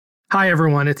Hi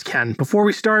everyone, it's Ken. Before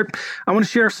we start, I want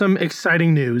to share some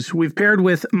exciting news. We've paired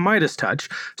with Midas Touch,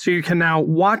 so you can now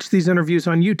watch these interviews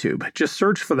on YouTube. Just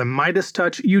search for the Midas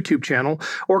Touch YouTube channel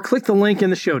or click the link in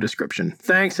the show description.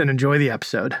 Thanks and enjoy the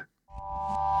episode.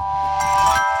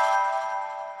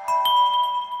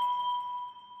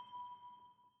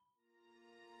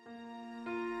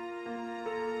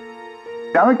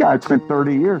 I'm a guy that spent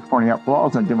 30 years pointing out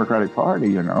flaws in the Democratic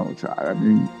Party, So, I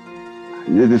mean,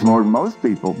 there's more than most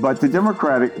people. But the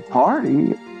Democratic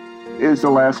Party is the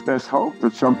last best hope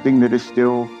for something that is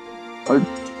still a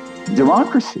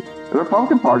democracy. The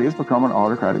Republican Party has become an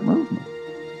autocratic movement.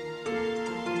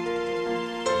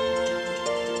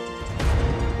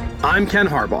 I'm Ken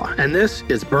Harbaugh, and this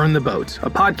is Burn the Boats, a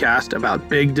podcast about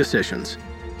big decisions.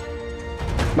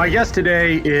 My guest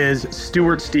today is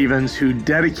Stuart Stevens, who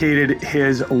dedicated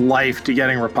his life to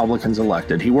getting Republicans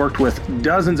elected. He worked with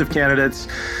dozens of candidates,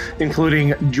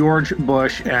 including George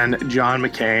Bush and John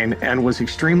McCain, and was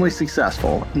extremely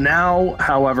successful. Now,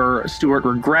 however, Stuart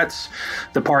regrets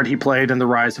the part he played in the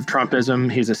rise of Trumpism.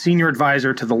 He's a senior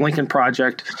advisor to the Lincoln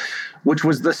Project, which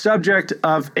was the subject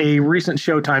of a recent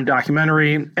Showtime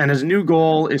documentary, and his new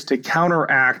goal is to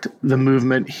counteract the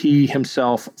movement he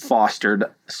himself fostered.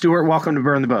 Stuart, welcome to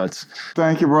Burn the Boats.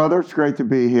 Thank you, brother. It's great to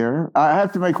be here. I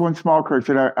have to make one small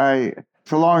correction.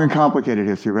 It's a long and complicated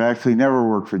history, but I actually never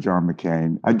worked for John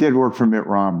McCain. I did work for Mitt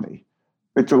Romney.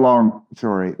 It's a long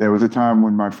story. There was a time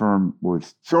when my firm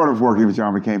was sort of working with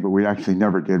John McCain, but we actually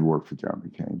never did work for John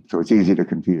McCain. So it's easy to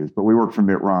confuse. But we worked for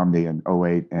Mitt Romney in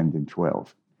 2008 and in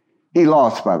 2012. He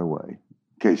lost, by the way, in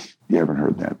case you haven't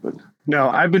heard that. But no,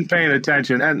 I've been paying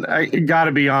attention, and I got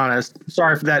to be honest.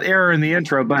 Sorry for that error in the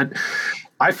intro, but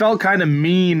I felt kind of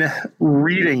mean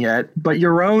reading it. But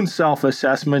your own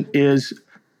self-assessment is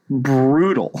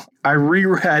brutal. I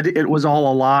reread It Was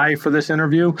All a Lie for this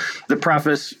interview. The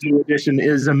preface, new edition,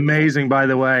 is amazing, by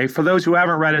the way. For those who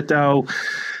haven't read it, though,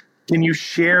 can you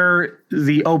share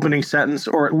the opening sentence,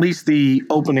 or at least the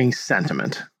opening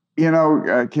sentiment?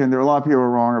 Ken, there are a lot of people who are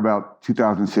wrong about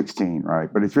 2016,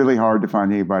 right? But it's really hard to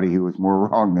find anybody who was more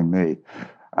wrong than me.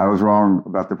 I was wrong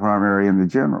about the primary and the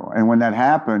general. And when that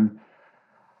happened,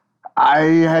 I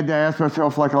had to ask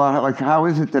myself, how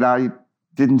is it that I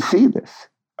didn't see this?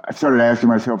 I started asking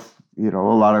myself, a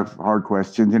lot of hard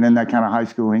questions. And in that kind of high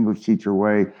school English teacher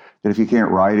way, that if you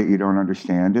can't write it, you don't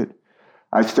understand it,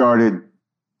 I started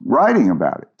writing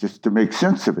about it just to make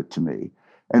sense of it to me.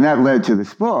 And that led to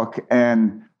this book.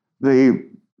 And the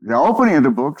opening of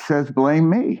the book says, blame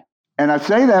me. And I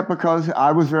say that because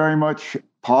I was very much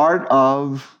part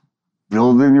of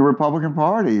building the Republican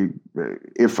Party.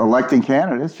 If electing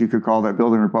candidates, you could call that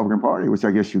building the Republican Party, which I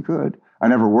guess you could. I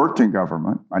never worked in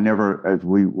government. I never, as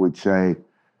we would say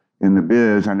in the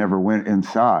biz, I never went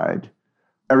inside.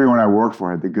 Everyone I worked for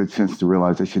had the good sense to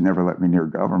realize they should never let me near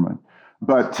government.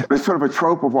 But it's sort of a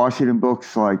trope of Washington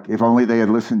books, like, if only they had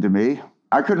listened to me.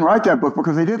 I couldn't write that book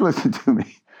because they did listen to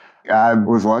me. I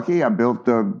was lucky. I built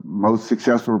the most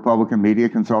successful Republican media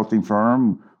consulting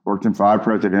firm, worked in 5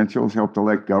 presidentials, helped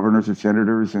elect governors and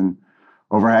senators in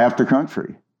over half the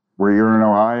country. We're here in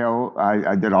Ohio.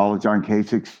 I did all of John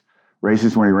Kasich's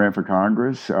races when he ran for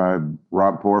Congress.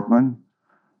 Rob Portman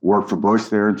worked for Bush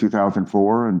there in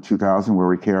 2004 and 2000, where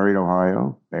we carried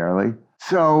Ohio, barely.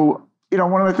 So,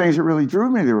 one of the things that really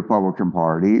drew me to the Republican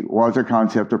Party was a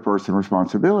concept of personal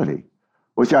responsibility,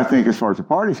 which I think, as far as the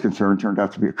party's concerned, turned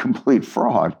out to be a complete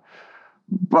fraud.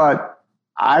 But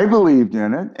I believed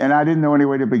in it, and I didn't know any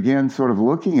way to begin sort of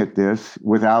looking at this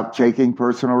without taking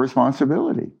personal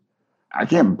responsibility. I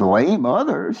can't blame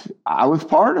others. I was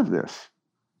part of this.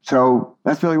 So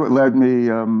that's really what led me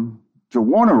to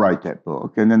want to write that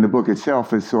book. And then the book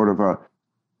itself is sort of a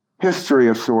history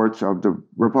of sorts of the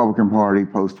Republican Party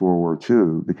post-World War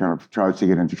II that kind of tries to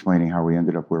get into explaining how we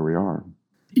ended up where we are.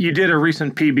 You did a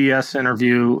recent PBS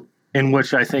interview in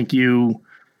which I think you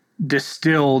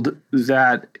distilled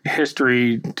that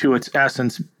history to its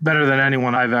essence better than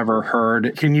anyone I've ever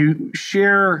heard. Can you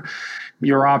share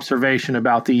your observation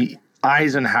about the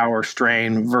Eisenhower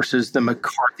strain versus the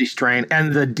McCarthy strain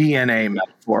and the DNA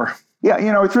metaphor?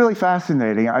 Yeah, it's really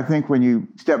fascinating. I think when you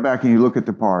step back and you look at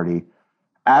the party,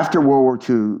 after World War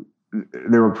II,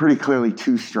 there were pretty clearly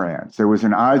 2 strands. There was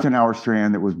an Eisenhower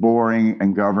strand that was boring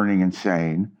and governing and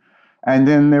sane. And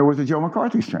then there was a Joe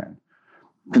McCarthy strand.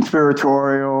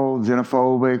 Conspiratorial,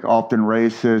 xenophobic, often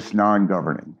racist,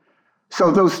 non-governing.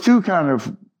 So those 2 kind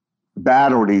of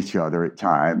battled each other at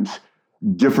times,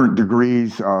 different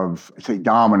degrees of, say,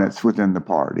 dominance within the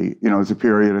party. It was a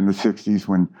period in the 60s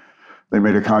when they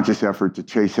made a conscious effort to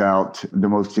chase out the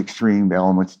most extreme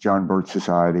elements, John Birch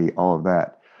Society, all of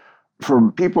that.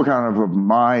 For people kind of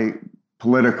my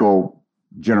political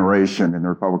generation in the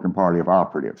Republican Party of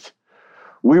operatives.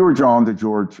 We were drawn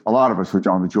to a lot of us were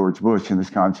drawn to George Bush and this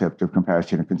concept of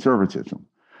compassionate conservatism.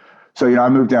 So, I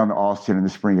moved down to Austin in the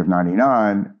spring of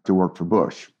 99 to work for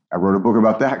Bush. I wrote a book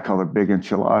about that called The Big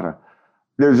Enchilada.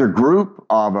 There's a group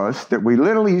of us that we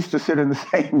literally used to sit in the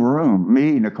same room,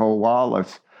 me, Nicole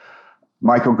Wallace,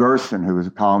 Michael Gerson, who was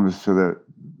a columnist for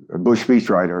the Bush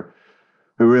speechwriter,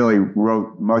 who really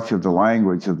wrote much of the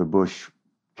language of the Bush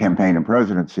campaign and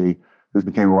presidency, who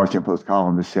became a Washington Post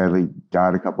columnist, sadly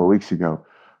died a couple of weeks ago.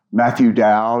 Matthew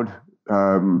Dowd,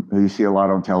 who you see a lot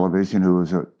on television, who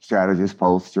was a strategist,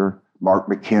 pollster. Mark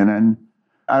McKinnon.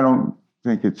 I don't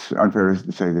think it's unfair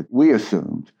to say that we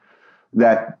assumed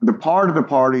that the part of the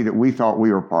party that we thought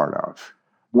we were part of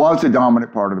was the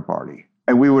dominant part of the party,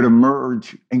 and we would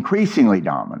emerge increasingly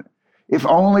dominant, if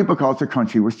only because the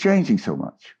country was changing so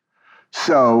much.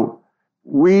 So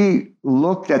we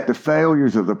looked at the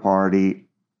failures of the party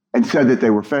and said that they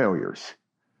were failures.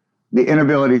 The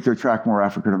inability to attract more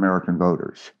African-American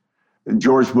voters.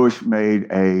 George Bush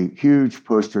made a huge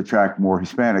push to attract more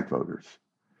Hispanic voters.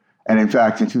 And in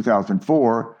fact, in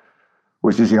 2004,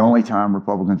 which is the only time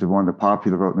Republicans have won the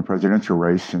popular vote in the presidential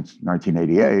race since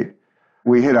 1988,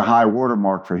 we hit a high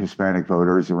watermark for Hispanic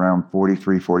voters around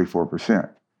 43, 44%.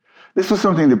 This was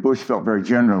something that Bush felt very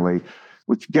generally,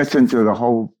 which gets into the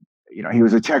whole, he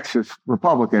was a Texas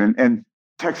Republican, and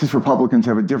Texas Republicans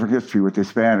have a different history with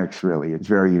Hispanics, really. It's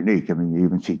very unique. I mean, you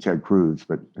even see Ted Cruz,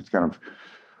 but it's kind of,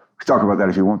 we can talk about that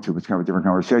if you want to, but it's kind of a different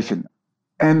conversation.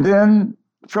 And then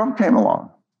Trump came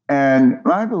along. And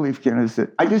my belief, Ken, is that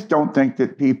I just don't think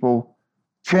that people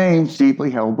change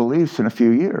deeply held beliefs in a few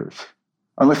years,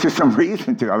 unless there's some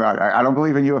reason to. I don't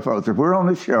believe in UFOs. If we're on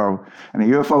this show and a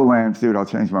UFO lands, dude, I'll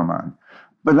change my mind.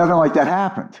 But nothing like that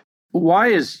happened. Why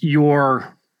is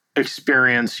your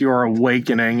experience, your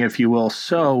awakening, if you will,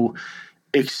 so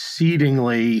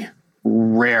exceedingly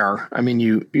rare? I mean,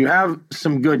 you have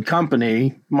some good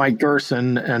company, Mike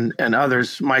Gerson and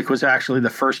others. Mike was actually the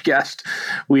first guest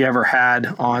we ever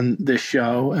had on this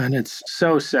show, and it's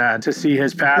so sad to see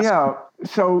his pass. Yeah,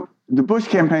 so the Bush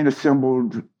campaign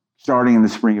assembled starting in the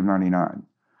spring of 99.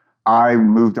 I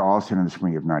moved to Austin in the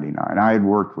spring of 99. I had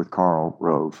worked with Karl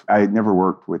Rove. I had never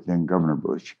worked with then Governor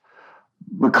Bush.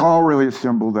 But Karl really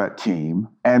assembled that team,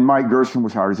 and Mike Gerson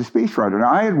was hired as a speechwriter. And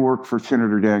I had worked for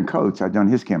Senator Dan Coates. I'd done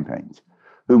his campaigns,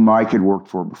 who Mike had worked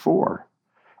for before.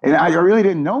 And I really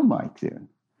didn't know Mike then.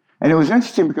 And it was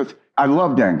interesting because I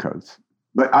love Dan Coates,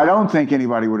 but I don't think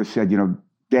anybody would have said,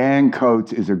 Dan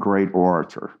Coates is a great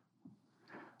orator.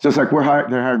 So it's like, they're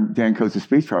hiring Dan Coates as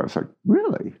speechwriter. It's like,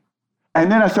 really?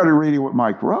 And then I started reading what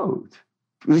Mike wrote.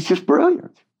 It was just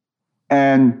brilliant.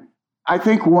 And I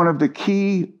think one of the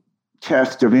key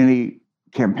tests of any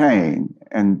campaign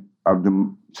and of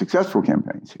the successful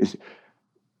campaigns is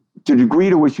the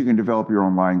degree to which you can develop your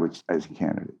own language as a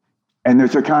candidate. And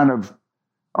there's a kind of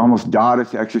almost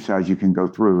Dadaist exercise you can go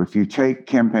through. If you take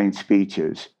campaign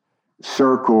speeches,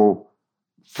 circle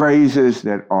phrases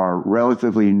that are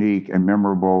relatively unique and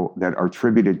memorable that are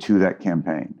attributed to that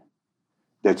campaign,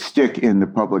 that stick in the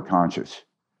public conscious,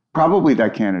 probably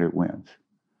that candidate wins.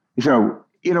 So,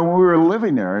 when we were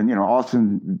living there, and,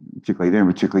 Austin,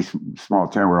 particularly small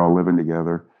town, we're all living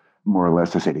together, more or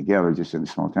less, I say together, just in a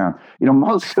small town.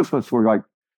 Most of us were like,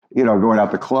 going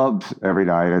out to clubs every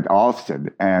night at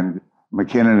Austin. And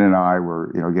McKinnon and I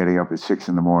were, getting up at 6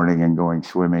 a.m. and going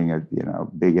swimming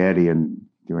at, Big Eddy and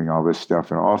doing all this stuff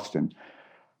in Austin.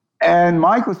 And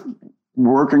Mike was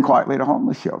working quietly at a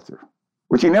homeless shelter,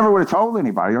 which he never would have told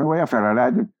anybody. The only way I found out, I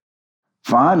had to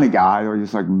find the guy, or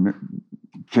just like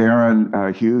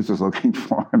Karen Hughes was looking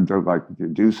for him to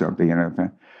do something and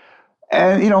everything.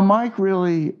 And, Mike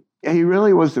he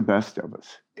really was the best of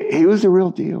us. He was the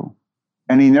real deal.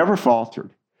 And he never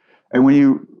faltered. And when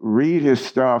you read his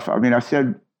stuff, I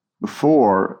said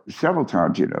before several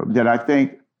times, that I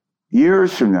think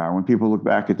years from now, when people look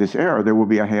back at this era, there will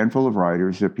be a handful of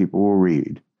writers that people will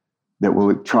read that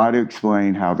will try to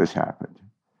explain how this happened.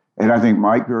 And I think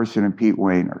Mike Gerson and Pete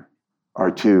Wehner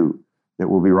are two that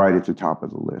will be right at the top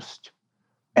of the list.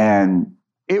 And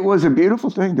it was a beautiful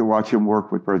thing to watch him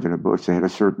work with President Bush. They had a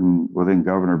certain, within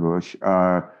Governor Bush,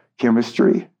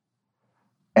 chemistry.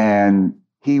 And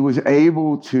he was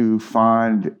able to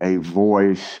find a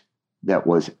voice that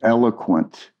was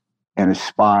eloquent and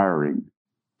aspiring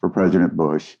for President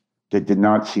Bush that did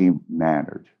not seem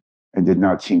mannered and did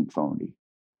not seem phony.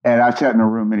 And I sat in a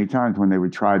room many times when they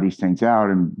would try these things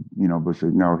out, and Bush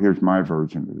would, no, here's my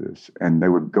version of this. And they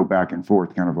would go back and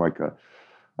forth, kind of like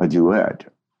a duet.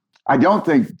 I don't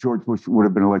think George Bush would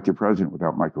have been elected president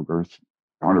without Michael Gerson.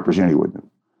 100% he wouldn't have.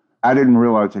 I didn't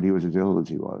realize that he was as ill as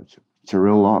he was. It's a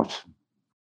real loss.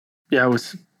 Yeah, it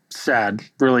was sad,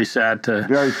 really sad to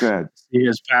Very sad. see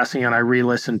his passing. And I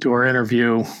re-listened to our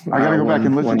interview. I got to go back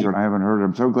and listen to it. I haven't heard it.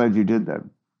 I'm so glad you did that.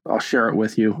 I'll share it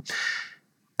with you.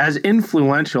 As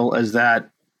influential as that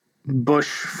Bush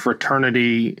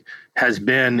fraternity has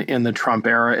been in the Trump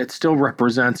era, it still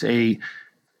represents a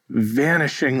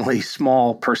vanishingly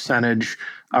small percentage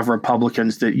of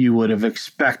Republicans that you would have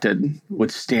expected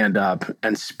would stand up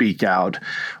and speak out.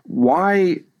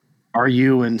 Why are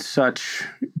you in such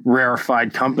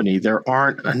rarefied company? There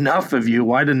aren't enough of you.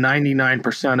 Why do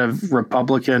 99% of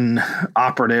Republican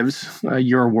operatives,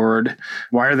 your word,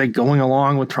 why are they going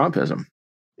along with Trumpism?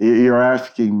 You're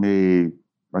asking me,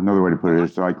 another way to put it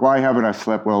is like, why haven't I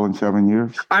slept well in 7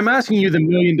 years? I'm asking you the $1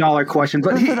 million question,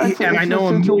 but I know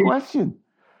a central question.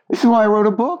 This is why I wrote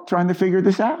a book trying to figure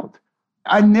this out.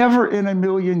 I never in a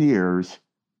million years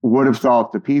would have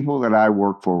thought the people that I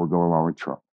work for would go along with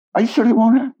Trump. I said it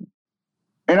won't happen.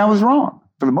 And I was wrong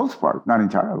for the most part, not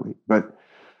entirely, but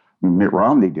Mitt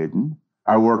Romney didn't.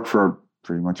 I worked for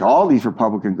pretty much all these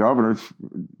Republican governors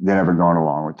that haven't gone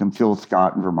along with them. Phil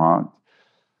Scott in Vermont,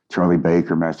 Charlie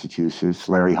Baker, Massachusetts,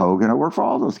 Larry Hogan. I worked for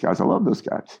all those guys. I love those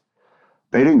guys.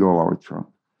 They didn't go along with Trump,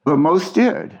 but most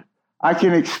did. I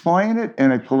can explain it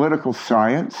in a political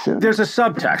science sense. There's a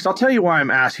subtext. I'll tell you why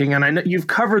I'm asking, and I know you've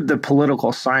covered the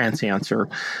political science answer,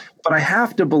 but I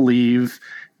have to believe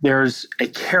there's a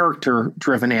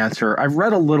character-driven answer. I've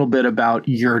read a little bit about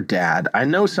your dad. I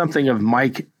know something of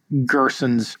Mike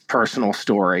Gerson's personal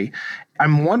story.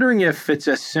 I'm wondering if it's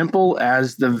as simple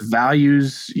as the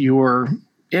values you were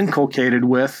inculcated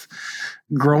with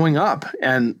growing up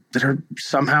and that are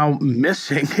somehow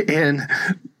missing in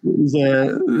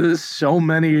so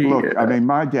many. Look, I mean,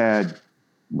 my dad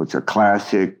was a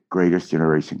classic greatest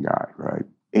generation guy, right?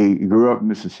 He grew up in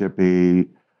Mississippi,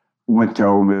 went to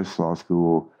Ole Miss Law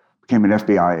School, became an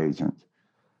FBI agent,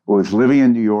 was living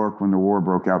in New York when the war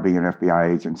broke out, being an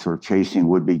FBI agent, sort of chasing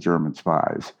would-be German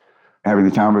spies, having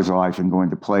the time of his life and going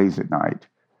to plays at night.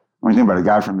 When you think about a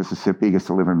guy from Mississippi gets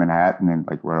to live in Manhattan and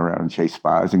like run around and chase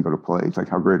spies and go to plays, like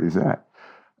how great is that?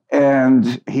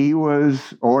 And he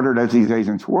was ordered, as these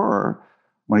agents were,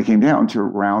 when he came down, to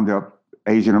round up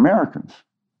Asian Americans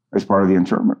as part of the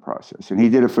internment process. And he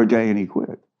did it for a day and he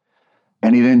quit.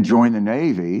 And he then joined the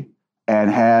Navy and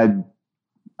had,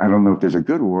 I don't know if there's a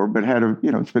good word, but had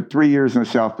spent 3 years in the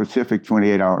South Pacific,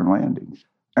 28-hour landings.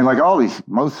 And like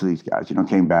most of these guys,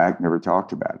 came back, never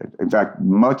talked about it. In fact,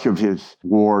 much of his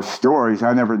war stories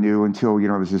I never knew until,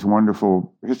 there's this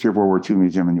wonderful History of World War II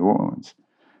museum in New Orleans.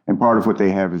 And part of what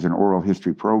they have is an oral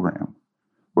history program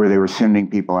where they were sending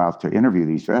people out to interview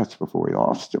these vets before we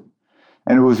lost them.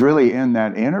 And it was really in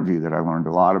that interview that I learned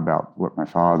a lot about what my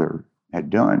father had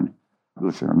done.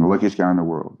 Listen, I'm the luckiest guy in the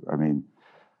world. I mean,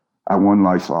 I won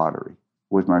life's lottery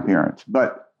with my parents.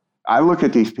 But I look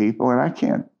at these people and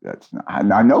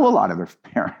I know a lot of their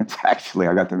parents, actually.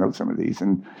 I got to know some of these.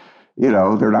 And,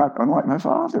 they're not unlike my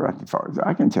father, as far as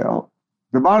I can tell.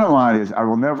 The bottom line is I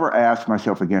will never ask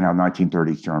myself again how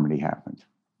 1930s Germany happened.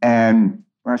 And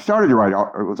when I started to write,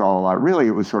 it was all a lot. Really,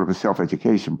 it was sort of a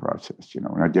self-education process,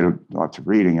 and I did lots of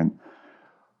reading. And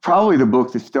probably the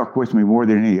book that stuck with me more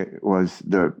than any was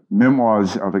the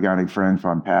memoirs of a guy named Franz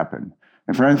von Papen.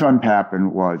 And Franz von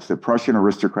Papen was the Prussian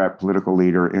aristocrat political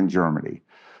leader in Germany,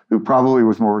 who probably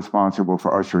was more responsible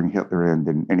for ushering Hitler in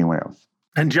than anyone else.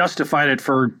 And justified it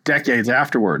for decades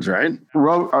afterwards, right?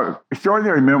 Wrote an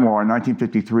extraordinary memoir in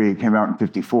 1953. It came out in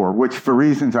 54, which for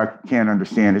reasons I can't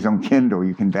understand is on Kindle.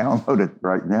 You can download it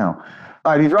right now.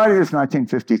 He's writing this in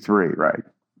 1953, right?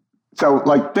 So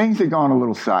like things had gone a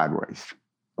little sideways,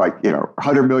 like,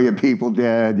 100 million people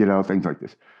dead, things like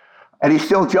this. And he's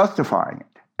still justifying it.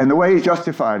 And the way he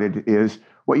justified it is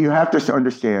what you have to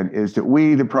understand is that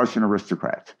we, the Prussian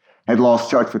aristocrats, had lost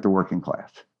touch with the working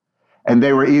class. And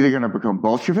they were either going to become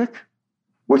Bolshevik,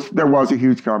 which there was a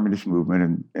huge communist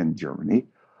movement in Germany,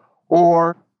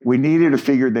 or we needed a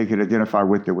figure they could identify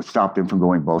with that would stop them from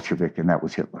going Bolshevik, and that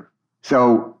was Hitler.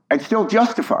 So, and still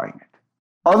justifying it.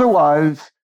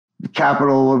 Otherwise, the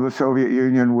capital of the Soviet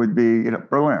Union would be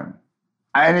Berlin.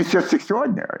 And it's just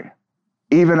extraordinary,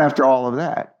 even after all of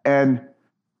that. And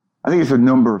I think it's a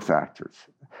number of factors.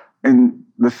 In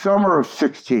the summer of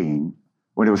 16,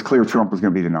 when it was clear Trump was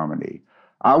going to be the nominee,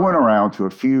 I went around to a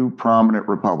few prominent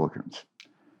Republicans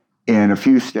in a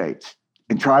few states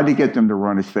and tried to get them to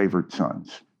run his favorite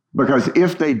sons. Because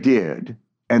if they did,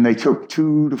 and they took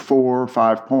 2 to 4 or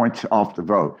 5 points off the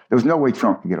vote, there was no way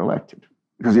Trump could get elected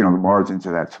because, the margins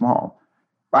are that small.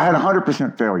 I had a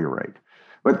 100% failure rate.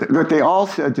 But what they all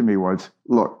said to me was,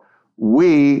 look,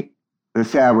 we, the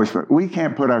establishment, we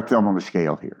can't put our thumb on the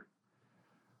scale here.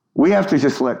 We have to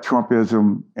just let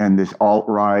Trumpism and this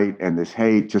alt-right and this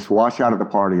hate just wash out of the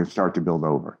party and start to build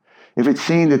over. If it's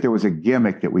seen that there was a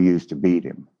gimmick that we used to beat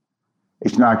him,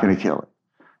 it's not going to kill it.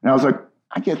 And I was like,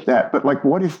 I get that, but like,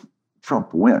 what if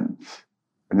Trump wins?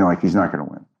 And they're like, he's not going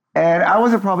to win. And I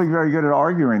wasn't probably very good at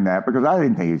arguing that because I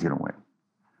didn't think he was going to win.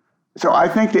 So I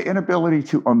think the inability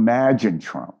to imagine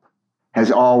Trump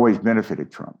has always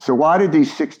benefited Trump. So why did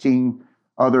these 16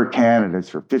 other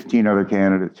candidates or 15 other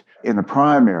candidates in the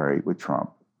primary with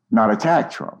Trump not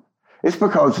attack Trump? It's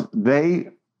because they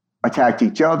attacked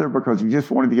each other because you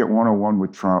just wanted to get one-on-one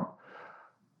with Trump.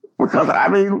 Because, I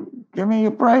mean, give me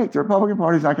a break. The Republican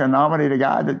Party's not going to nominate a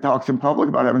guy that talks in public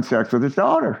about having sex with his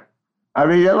daughter. I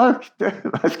mean, look,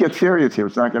 let's get serious here.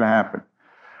 It's not going to happen.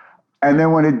 And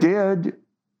then when it did,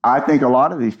 I think a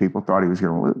lot of these people thought he was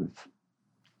going to lose.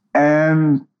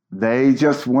 And they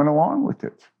just went along with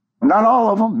it. Not all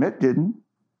of them, Mitt didn't.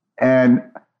 And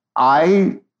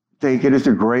I think it is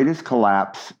the greatest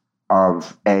collapse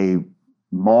of a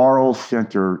moral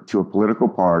center to a political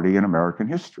party in American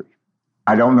history.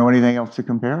 I don't know anything else to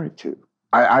compare it to.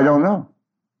 I don't know.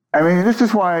 I mean, this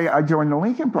is why I joined the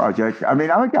Lincoln Project. I mean,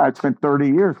 I'm a guy that spent 30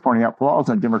 years pointing out flaws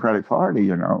in the Democratic Party,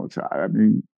 you know. So, I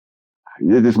mean, I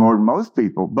did this more than most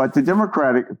people. But the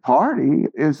Democratic Party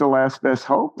is the last best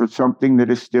hope for something that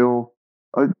is still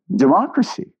a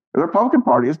democracy. The Republican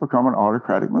Party has become an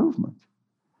autocratic movement.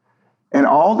 And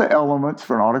all the elements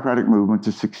for an autocratic movement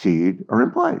to succeed are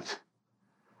in place.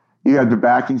 You have the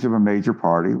backings of a major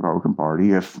party, Republican Party.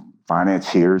 You have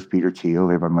financiers, Peter Thiel,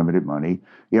 they have unlimited money.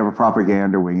 You have a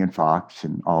propaganda wing and Fox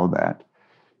and all of that.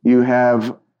 You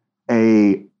have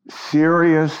a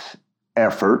serious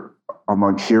effort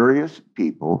among serious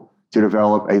people to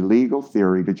develop a legal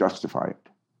theory to justify it.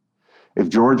 If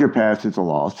Georgia passes a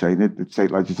law saying that the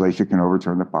state legislature can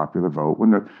overturn the popular vote,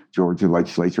 when the Georgia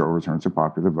legislature overturns the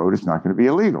popular vote, it's not going to be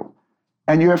illegal.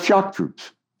 And you have shock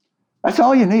troops. That's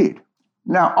all you need.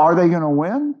 Now, are they going to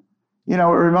win? You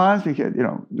know, it reminds me, you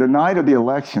know, the night of the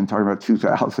election, talking about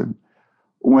 2000,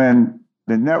 when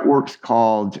the networks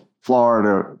called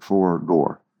Florida for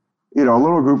Gore. You know, a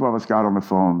little group of us got on the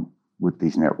phone with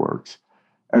these networks.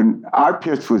 And our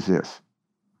pitch was this: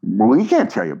 well, we can't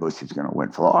tell you Bush is going to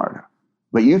win Florida,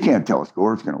 but you can't tell us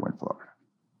Gore's going to win Florida.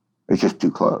 It's just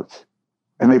too close.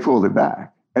 And they pulled it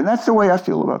back. And that's the way I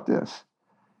feel about this.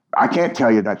 I can't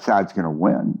tell you that side's going to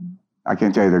win. I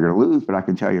can't tell you they're going to lose, but I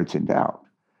can tell you it's in doubt.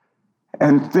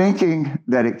 And thinking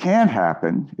that it can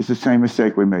happen is the same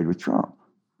mistake we made with Trump.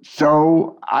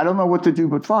 So I don't know what to do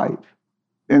but fight.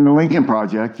 In the Lincoln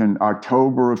Project in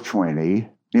October of 20,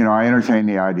 you know, I entertained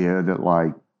the idea that,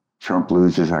 like, Trump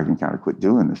loses, I can kind of quit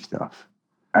doing this stuff.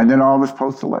 And then all this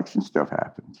post-election stuff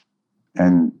happens.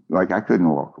 And, like, I couldn't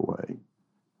walk away.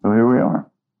 So here we are.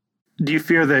 Do you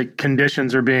fear that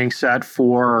conditions are being set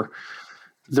for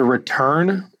the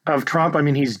return of Trump? I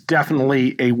mean, he's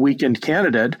definitely a weakened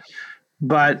candidate,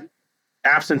 but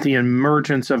absent the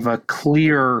emergence of a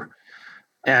clear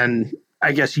and,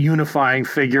 I guess, unifying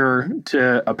figure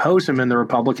to oppose him in the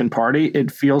Republican Party,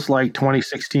 it feels like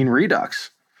 2016 redux.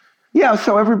 Yeah,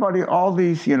 so everybody, all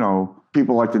these, you know,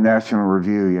 people like the National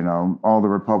Review, you know, all the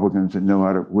Republicans that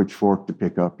know which fork to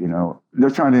pick up, you know, they're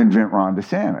trying to invent Ron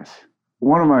DeSantis.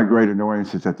 One of my great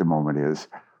annoyances at the moment is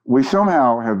we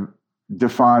somehow have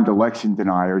defined election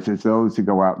deniers as those who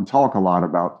go out and talk a lot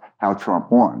about how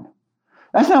Trump won.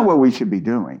 That's not what we should be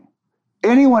doing.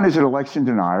 Anyone is an election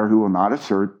denier who will not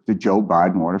assert that Joe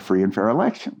Biden won a free and fair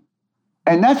election.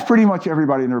 And that's pretty much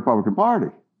everybody in the Republican Party.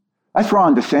 That's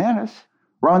Ron DeSantis.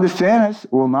 Ron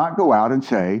DeSantis will not go out and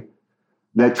say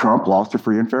that Trump lost a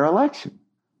free and fair election.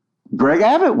 Greg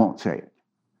Abbott won't say it.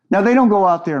 Now, they don't go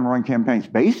out there and run campaigns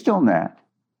based on that,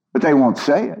 but they won't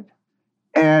say it.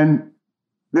 And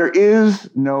there is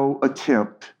no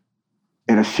attempt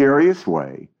in a serious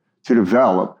way to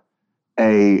develop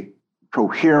a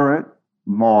coherent,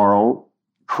 moral,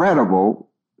 credible,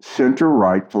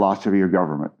 center-right philosophy of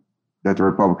government that the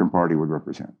Republican Party would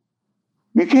represent.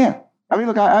 You can't. I mean,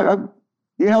 look,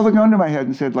 you held a gun to my head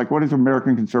and said, like, what does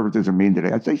American conservatism mean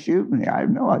today? I'd say, shoot me. I have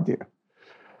no idea.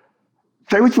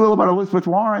 Say what you will about Elizabeth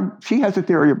Warren. She has a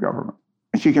theory of government,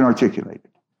 and she can articulate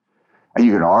it. And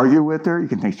you can argue with her. You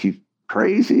can think she's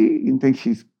crazy. You can think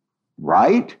she's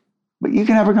right. But you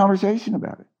can have a conversation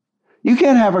about it. You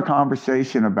can't have a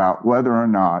conversation about whether or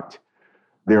not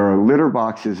there are litter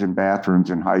boxes in bathrooms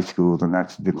in high schools, and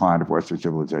that's the decline of Western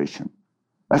civilization.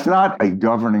 That's not a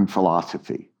governing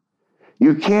philosophy.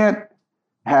 You can't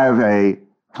have a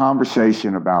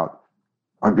conversation about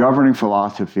a governing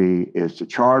philosophy is to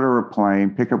charter a plane,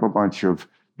 pick up a bunch of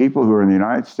people who are in the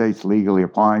United States legally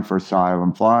applying for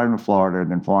asylum, flying to Florida, and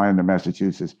then flying to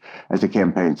Massachusetts as a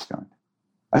campaign stunt.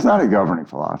 That's not a governing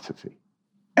philosophy.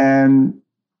 And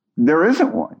there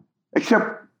isn't one,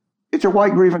 except it's a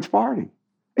white grievance party.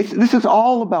 This is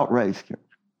all about race, Kim.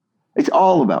 It's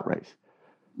all about race.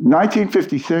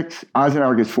 1956,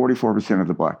 Eisenhower gets 44% of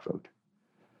the black vote.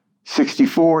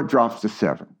 64 drops to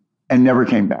 7 and never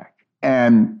came back.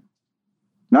 And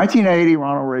 1980,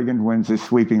 Ronald Reagan wins this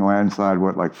sweeping landslide,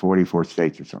 like 44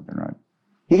 states or something, right?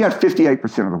 He got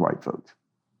 58% of the white vote.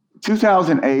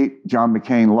 2008, John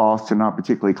McCain lost a not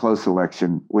particularly close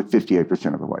election with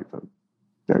 58% of the white vote.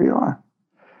 There you are.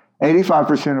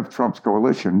 85% of Trump's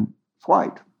coalition is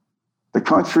white. The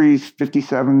country's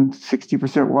 57,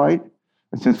 60% white.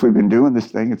 And since we've been doing this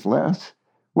thing, it's less.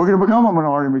 We're going to become a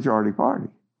minority-majority party,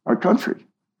 our country.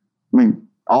 I mean,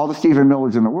 all the Stephen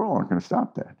Millers in the world aren't going to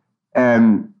stop that.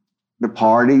 And the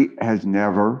party has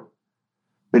never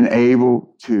been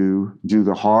able to do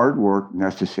the hard work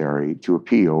necessary to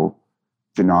appeal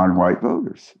to non-white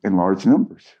voters in large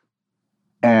numbers.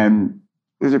 And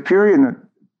there's a period in the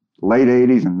late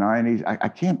 80s and 90s, I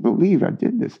can't believe I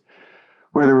did this,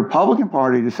 where the Republican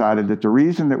Party decided that the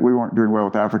reason that we weren't doing well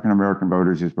with African-American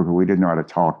voters is because we didn't know how to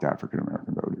talk to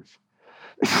African-American voters.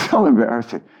 It's so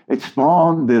embarrassing. It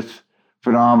spawned this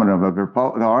phenomenon of the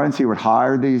RNC would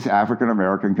hire these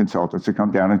African-American consultants to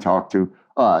come down and talk to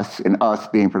us, and us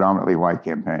being predominantly white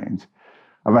campaigns,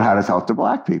 about how to talk to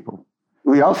black people.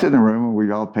 We all sit in the room and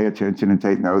we all pay attention and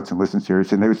take notes and listen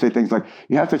seriously. And they would say things like,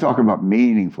 you have to talk about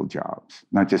meaningful jobs,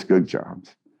 not just good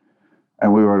jobs.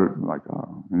 And we were like,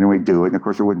 oh, and then we do it. And of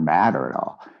course, it wouldn't matter at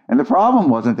all. And the problem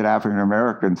wasn't that African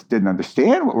Americans didn't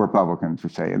understand what Republicans were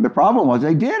saying. The problem was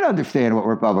they did understand what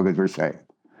Republicans were saying.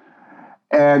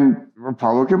 And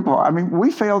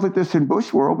we failed at this in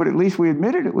Bush world, but at least we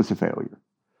admitted it was a failure.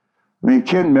 I mean,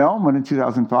 Ken Millman in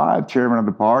 2005, chairman of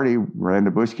the party, ran the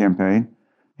Bush campaign.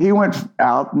 He went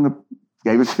out and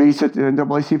gave a speech at the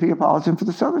NAACP apologizing for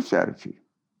the Southern strategy.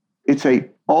 It's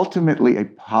ultimately a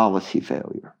policy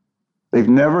failure. They've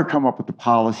never come up with a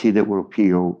policy that will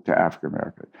appeal to African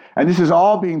Americans. And this is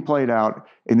all being played out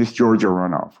in this Georgia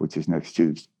runoff, which is next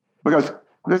Tuesday. Because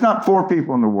there's not 4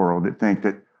 people in the world that think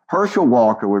that Herschel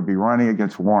Walker would be running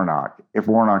against Warnock if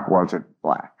Warnock wasn't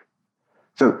black.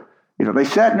 So, they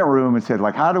sat in a room and said,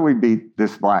 how do we beat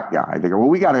this black guy? They go, well,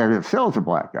 we got to have ourselves a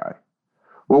black guy.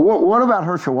 Well, what about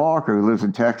Herschel Walker, who lives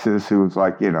in Texas, who's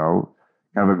kind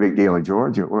of a big deal in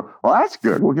Georgia? Well, that's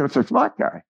good. We'll get a black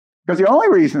guy. Because the only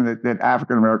reason that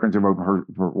African Americans are voting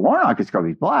for Warnock is because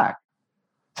he's black.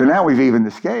 So now we've evened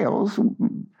the scales.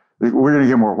 We're going to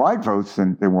get more white votes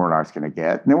than Warnock's going to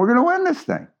get, and then we're going to win this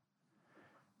thing.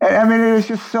 I mean, it is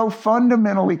just so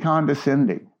fundamentally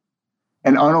condescending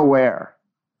and unaware.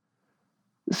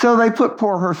 So they put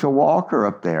poor Herschel Walker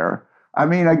up there. I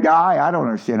mean, a guy, I don't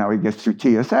understand how he gets through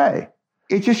TSA.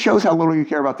 It just shows how little you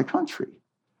care about the country.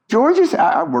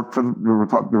 I worked for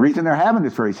the reason they're having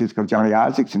this race is because Johnny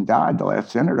Isaacson died, the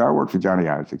last senator. I worked for Johnny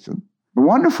Isaacson. A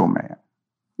wonderful man.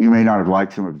 You may not have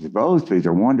liked some of his votes, but he's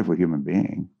a wonderful human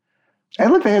being.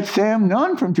 And look, they had Sam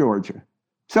Nunn from Georgia.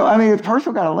 So, I mean, if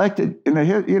Herschel got elected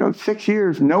in 6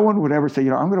 years, no one would ever say,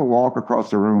 I'm going to walk across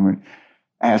the room and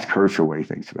ask Herschel what he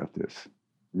thinks about this.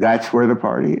 That's where the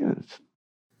party is.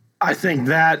 I think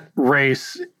that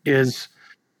race is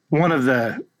one of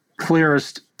the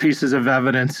clearest pieces of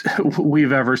evidence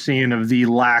we've ever seen of the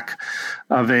lack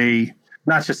of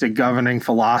not just a governing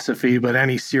philosophy, but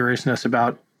any seriousness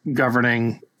about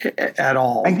governing at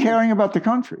all. And caring about the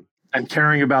country.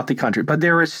 But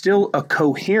there is still a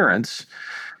coherence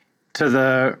to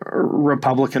the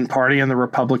Republican Party and the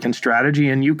Republican strategy,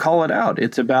 and you call it out.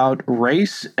 It's about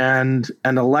race and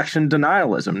election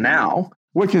denialism now.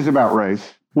 Which is about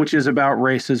race. Which is about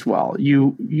race as well.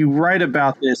 You write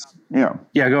about this. Yeah.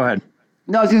 Yeah, go ahead.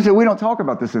 No, I was going to say, we don't talk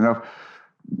about this enough.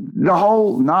 The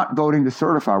whole not voting to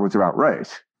certify was about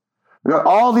race.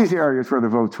 All these areas where the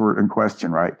votes were in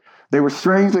question, right? They were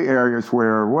strangely areas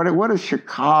where, what does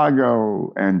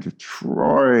Chicago and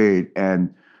Detroit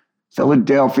and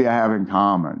Philadelphia have in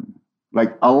common?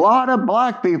 A lot of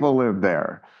black people live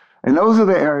there. And those are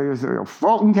the areas,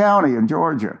 Fulton County in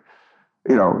Georgia,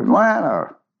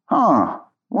 Atlanta,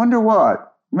 wonder what?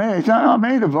 Maybe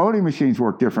the voting machines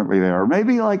work differently there. Or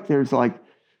maybe there's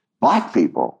black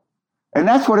people. And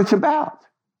that's what it's about.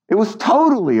 It was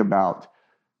totally about,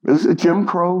 it was a Jim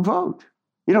Crow vote.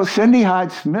 Cindy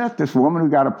Hyde-Smith, this woman who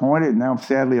got appointed and now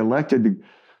sadly elected the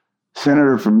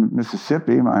senator from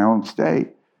Mississippi, my own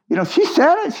state, she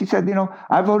said it. She said,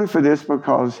 I voted for this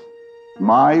because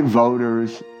my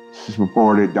voters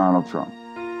supported Donald Trump.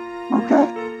 Okay,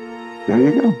 there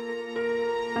you go.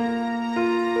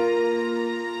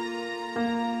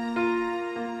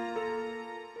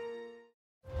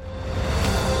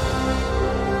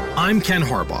 I'm Ken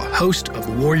Harbaugh, host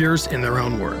of Warriors in Their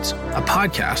Own Words, a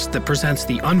podcast that presents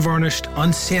the unvarnished,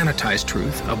 unsanitized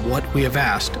truth of what we have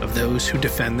asked of those who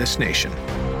defend this nation.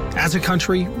 As a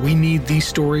country, we need these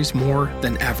stories more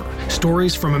than ever.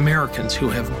 Stories from Americans who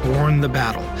have borne the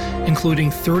battle, including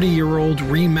 30-year-old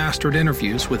remastered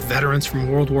interviews with veterans from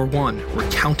World War I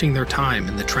recounting their time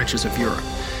in the trenches of Europe,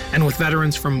 and with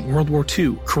veterans from World War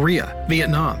II, Korea,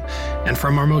 Vietnam, and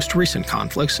from our most recent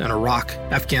conflicts in Iraq,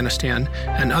 Afghanistan,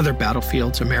 and other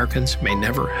battlefields Americans may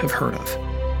never have heard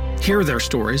of. Hear their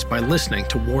stories by listening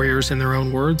to Warriors in Their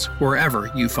Own Words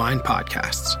wherever you find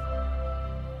podcasts.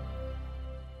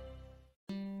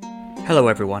 Hello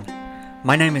everyone,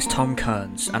 my name is Tom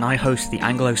Kearns and I host the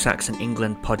Anglo-Saxon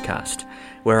England podcast,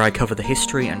 where I cover the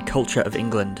history and culture of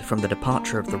England from the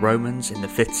departure of the Romans in the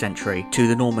 5th century to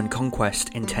the Norman conquest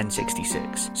in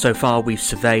 1066. So far we've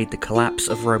surveyed the collapse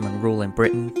of Roman rule in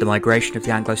Britain, the migration of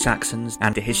the Anglo-Saxons,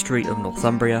 and the history of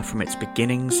Northumbria from its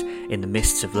beginnings in the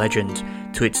mists of legend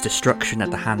to its destruction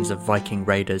at the hands of Viking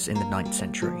raiders in the 9th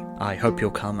century. I hope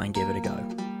you'll come and give it a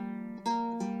go.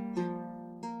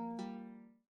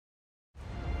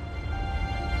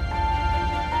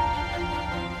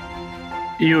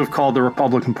 You have called the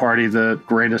Republican Party the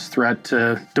greatest threat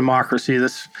to democracy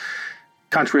this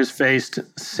country has faced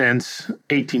since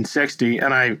 1860.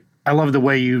 And I love the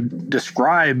way you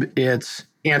describe its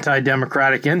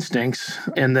anti-democratic instincts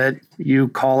in that you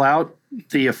call out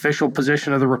the official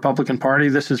position of the Republican Party.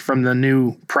 This is from the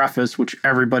new preface, which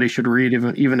everybody should read,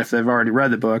 even if they've already read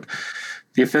the book.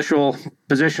 The official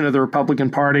position of the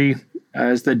Republican Party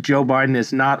is that Joe Biden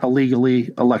is not a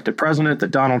legally elected president,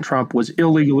 that Donald Trump was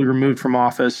illegally removed from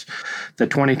office, that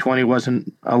 2020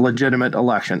 wasn't a legitimate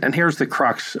election. And here's the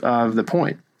crux of the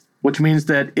point, which means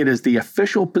that it is the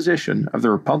official position of the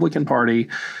Republican Party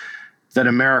that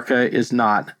America is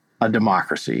not a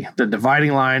democracy. The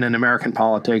dividing line in American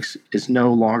politics is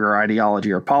no longer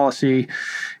ideology or policy.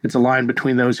 It's a line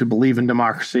between those who believe in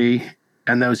democracy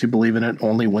and those who believe in it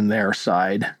only when their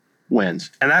side wins.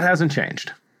 And that hasn't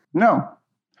changed. No.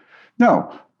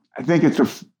 I think it's a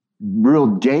real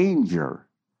danger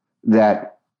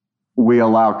that we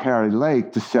allow Kari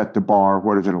Lake to set the bar.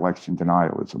 What is it? Election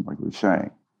denialism, like we were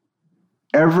saying.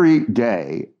 Every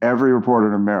day, every reporter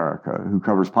in America who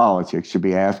covers politics should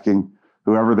be asking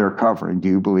whoever they're covering, do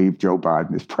you believe Joe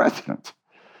Biden is president?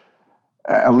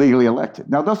 Legally elected.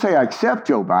 Now, they'll say, I accept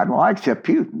Joe Biden. Well, I accept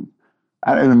Putin.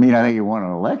 I don't mean I think he won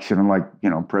an election. I'm like,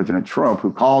 President Trump,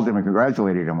 who called him and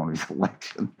congratulated him on his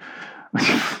election.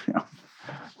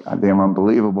 Goddamn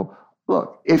unbelievable.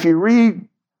 Look, if you read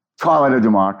Twilight of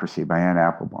Democracy by Anne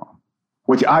Applebaum,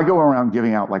 which I go around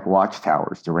giving out like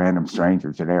watchtowers to random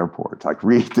strangers at airports, like,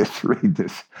 read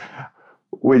this.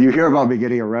 When you hear about me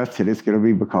getting arrested, it's going to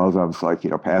be because I was like,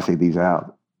 passing these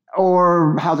out.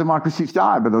 Or How Democracies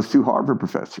Die by those two Harvard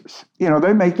professors.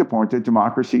 They make the point that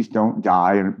democracies don't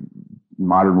die in the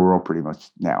modern world pretty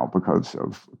much now because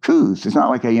of coups. It's not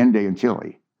like Allende in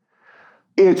Chile.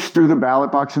 It's through the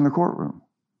ballot box in the courtroom.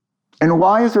 And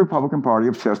why is the Republican Party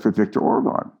obsessed with Viktor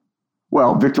Orban?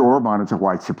 Well, Viktor Orban is a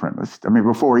white supremacist. I mean,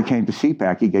 before he came to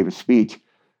CPAC, he gave a speech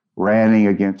ranting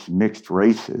against mixed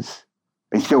races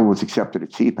and still was accepted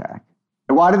at CPAC.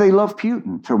 And why do they love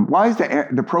Putin? So why is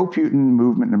the pro-Putin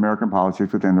movement in American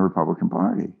politics within the Republican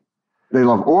Party? They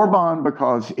love Orban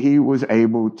because he was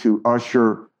able to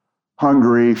usher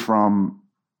Hungary from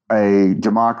a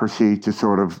democracy to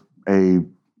sort of a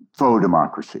faux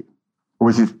democracy,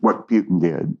 which is what Putin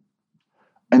did.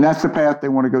 And that's the path they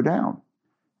want to go down.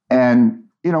 And,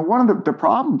 one of the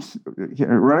problems,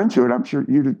 run into it, I'm sure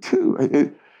you do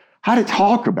too, how to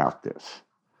talk about this,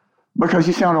 because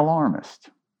you sound alarmist.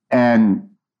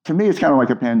 And to me, it's kind of like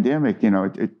a pandemic.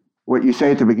 What you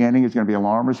say at the beginning is going to be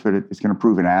alarmist, but it's going to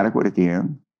prove inadequate at the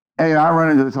end. And I run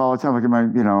into this all the time. Like,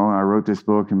 I wrote this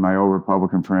book, and my old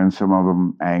Republican friends, some of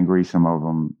them angry, some of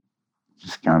them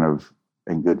just kind of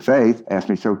in good faith, asked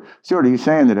me, so, Stuart, are you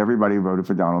saying that everybody who voted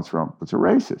for Donald Trump was a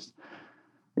racist?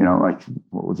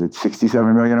 What was it,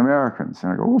 67 million Americans?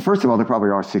 And I go, well, first of all, there probably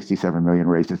are 67 million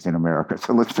racists in America.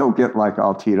 So let's don't get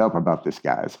all teed up about this,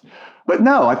 guys. But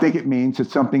no, I think it means that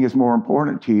something is more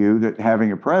important to you than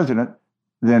having a president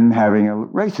than having a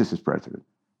racist as president.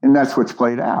 And that's what's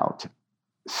played out.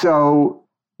 So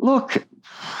look,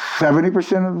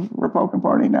 70% of the Republican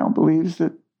Party now believes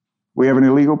that we have an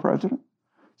illegal president.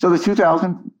 So the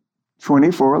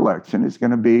 2024 election is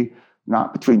going to be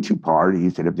not between two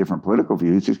parties that have different political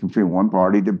views. It's between one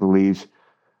party that believes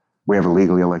we have a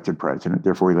legally elected president,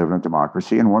 therefore we live in a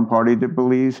democracy, and one party that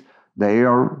believes they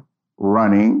are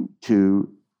running to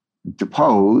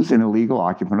depose an illegal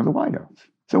occupant of the White House.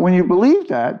 So when you believe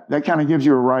that, that kind of gives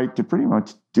you a right to pretty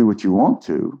much do what you want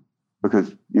to.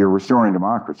 because you're restoring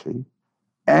democracy,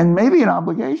 and maybe an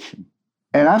obligation.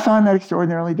 And I find that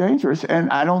extraordinarily dangerous, and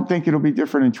I don't think it'll be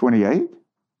different in 28.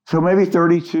 So maybe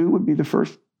 32 would be the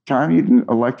first time you'd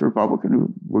elect a Republican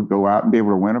who would go out and be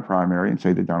able to win a primary and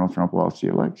say that Donald Trump lost the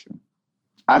election.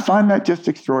 I find that just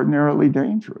extraordinarily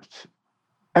dangerous.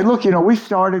 And look, we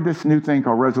started this new thing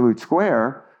called Resolute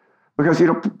Square because,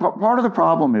 part of the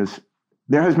problem is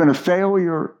there has been a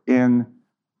failure in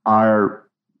our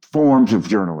forms of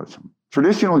journalism.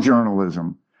 Traditional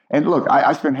journalism, and look,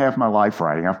 I spent half my life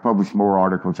writing. I've published more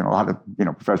articles than a lot of,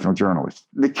 professional journalists.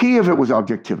 The key of it was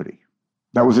objectivity.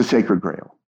 That was a sacred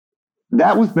grail.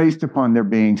 That was based upon there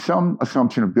being some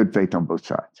assumption of good faith on both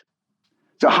sides.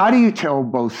 So how do you tell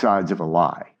both sides of a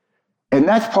lie? And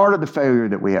that's part of the failure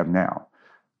that we have now.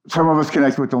 Some of us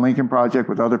connected with the Lincoln Project,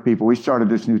 with other people. We started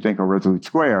this new thing called Resolute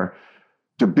Square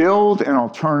to build an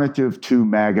alternative to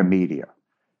MAGA media.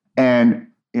 And,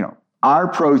 our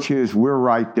approach is we're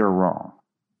right, they're wrong.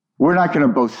 We're not going to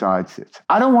both sides this.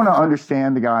 I don't want to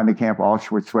understand the guy in the Camp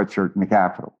Auschwitz sweatshirt in the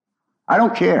Capitol. I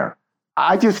don't care.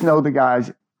 I just know the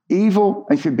guy's evil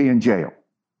and should be in jail.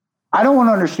 I don't want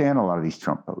to understand a lot of these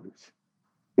Trump voters.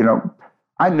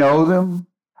 I know them.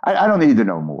 I don't need to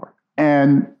know more.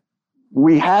 And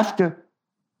we have to, at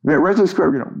Resolute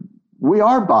Square, we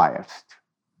are biased.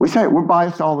 We say we're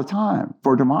biased all the time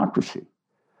for democracy.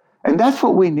 And that's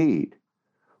what we need.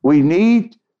 We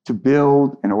need to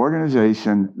build an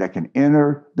organization that can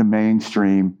enter the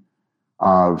mainstream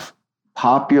of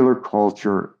popular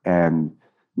culture and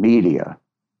media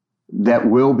that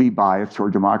will be biased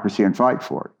toward democracy and fight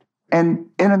for it. And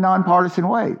in a nonpartisan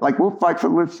way. Like we'll fight for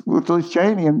Liz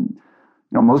Cheney, and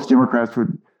most Democrats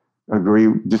would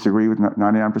disagree with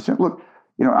 99%. Look,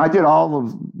 I did all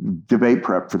of debate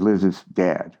prep for Liz's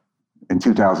dad in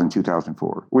 2000,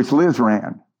 2004, which Liz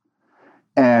ran.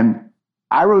 And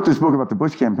I wrote this book about the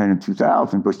Bush campaign in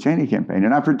 2000, Bush Cheney campaign,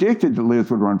 and I predicted that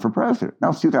Liz would run for president. That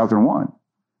was 2001.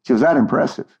 She was that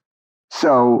impressive.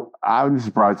 So I wasn't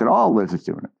surprised at all Liz is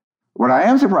doing it. What I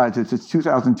am surprised is it's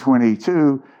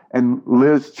 2022 and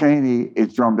Liz Cheney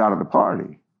is drummed out of the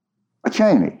party. A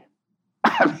Cheney.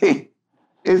 I mean,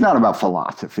 it's not about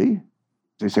philosophy.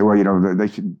 They say, well,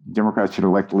 Democrats should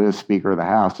elect Liz Speaker of the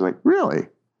House. They're like, really?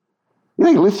 You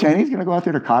think Liz Cheney's going to go out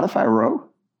there to codify Roe?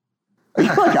 Are you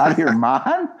out of your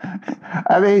mind?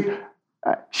 I mean,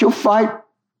 she'll fight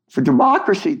for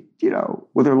democracy,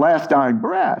 with her last dying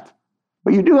breath.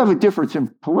 But you do have a difference in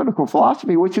political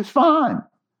philosophy, which is fine.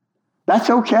 That's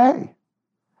okay.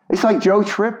 It's like Joe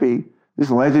Trippi, this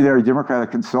legendary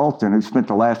Democratic consultant who spent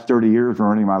the last 30 years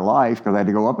ruining my life because I had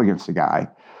to go up against the guy,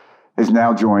 has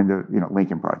now joined the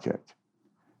Lincoln Project.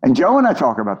 And Joe and I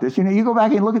talk about this. You go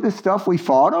back and look at the stuff we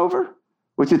fought over,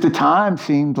 which at the time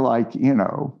seemed like,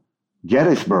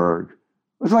 Gettysburg.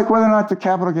 It was like whether or not the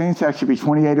capital gains tax should be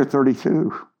 28 or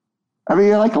 32. I mean,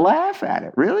 you laugh at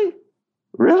it. Really?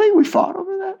 Really? We fought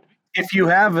over that? If you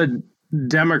have a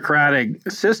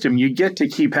democratic system, you get to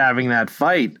keep having that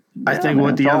fight. I think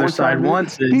what the other side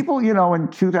wants is... People, in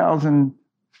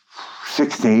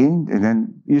 2016, and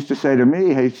then used to say to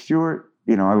me, hey, Stuart,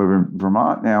 I live in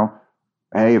Vermont now.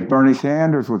 Hey, if Bernie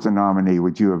Sanders was a nominee,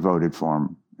 would you have voted for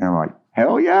him? And I'm like,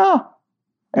 hell yeah.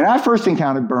 And I first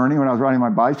encountered Bernie when I was riding my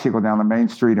bicycle down the main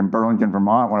street in Burlington,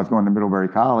 Vermont, when I was going to Middlebury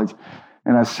College.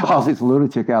 And I saw this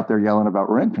lunatic out there yelling about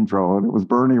rent control. And it was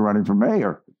Bernie running for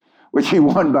mayor, which he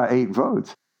won by 8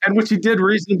 votes. And which he did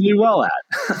reasonably well at.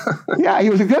 Yeah, he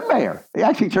was a good mayor. He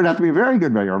actually turned out to be a very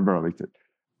good mayor in Burlington.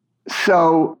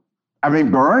 So,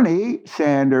 Bernie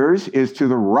Sanders is to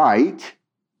the right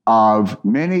of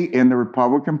many in the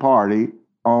Republican Party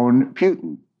own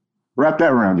Putin. Wrap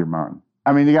that around your mind.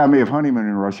 The guy may have honeymooned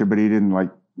in Russia, but he didn't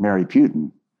marry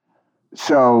Putin.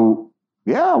 So,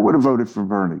 yeah, I would have voted for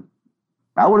Bernie.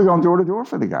 I would have gone door to door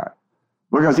for the guy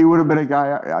because he would have been a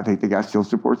guy. I think the guy still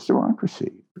supports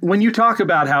democracy. When you talk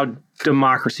about how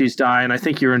democracies die, and I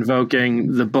think you're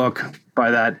invoking the book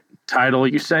by that title,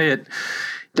 you say it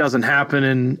doesn't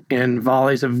happen in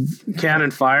volleys of cannon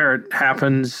fire. It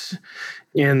happens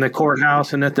in the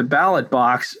courthouse and at the ballot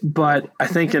box. But I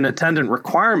think an attendant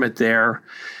requirement there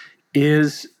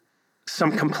is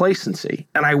some complacency.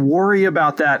 And I worry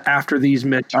about that after these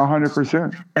midterms.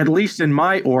 100%. At least in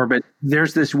my orbit,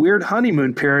 there's this weird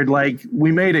honeymoon period, like,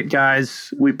 we made it,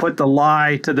 guys. We put the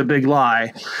lie to the big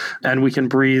lie, and we can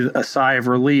breathe a sigh of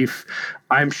relief.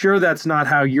 I'm sure that's not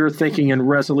how you're thinking in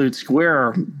Resolute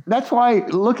Square. That's why,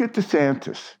 look at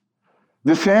DeSantis.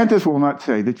 DeSantis will not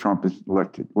say that Trump is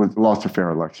lost a fair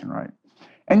election, right?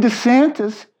 And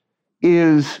DeSantis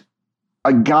is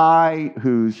a guy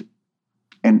who's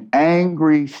an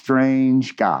angry,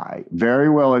 strange guy, very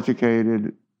well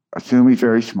educated, assume he's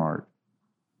very smart.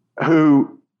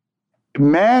 who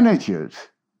manages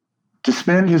to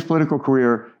spend his political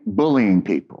career bullying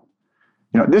people.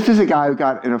 This is a guy who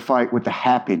got in a fight with the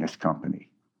Happiness Company.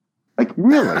 Like,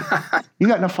 really? You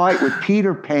got in a fight with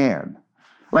Peter Pan.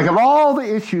 Like, of all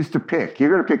the issues to pick, you're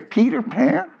going to pick Peter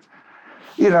Pan?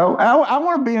 I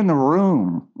want to be in the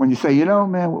room when you say,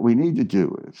 man, what we need to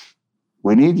do is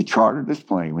we need to charter this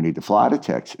plane. We need to fly to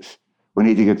Texas. We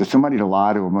need to get somebody to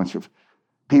lie to a bunch of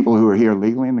people who are here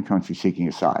legally in the country seeking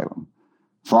asylum.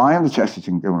 Fly them to Texas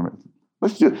and go,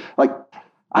 let's do it. Like,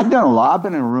 I've done a lot. I've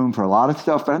been in a room for a lot of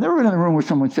stuff, but I've never been in a room where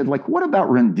someone said, like, what about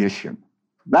rendition?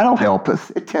 That'll help us.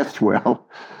 It tests well.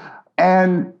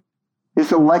 And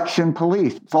it's election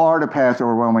police. Florida passed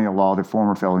overwhelmingly a law that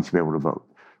former felons should be able to vote.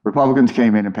 Republicans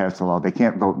came in and passed a law. They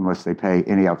can't vote unless they pay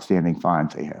any outstanding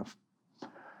fines they have.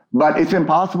 But it's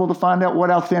impossible to find out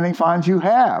what outstanding fines you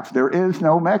have. There is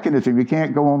no mechanism. You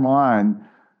can't go online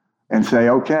and say,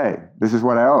 okay, this is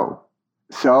what I owe.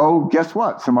 So guess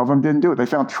what? Some of them didn't do it. They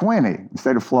found 20 in the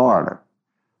state of Florida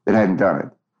that hadn't done it.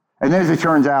 And then as it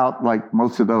turns out, like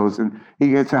most of those, and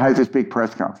he has this big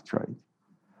press conference, right?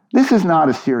 This is not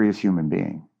a serious human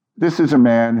being. This is a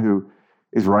man who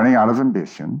is running out of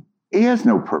ambition. He has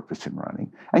no purpose in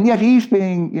running. And yet he's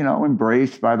being,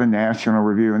 embraced by the National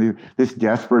Review and this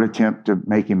desperate attempt to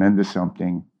make him into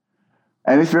something.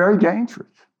 And it's very dangerous.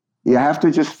 You have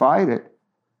to just fight it.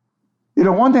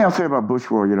 One thing I'll say about Bush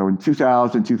War, in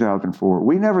 2000, 2004,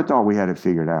 we never thought we had it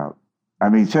figured out. I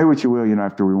mean, say what you will,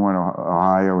 after we won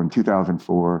Ohio in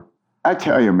 2004, I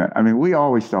tell you, man, we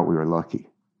always thought we were lucky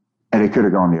and it could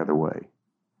have gone the other way.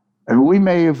 And we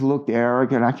may have looked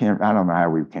arrogant. I don't know how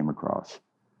we came across,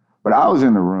 but I was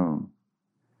in the room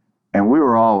and we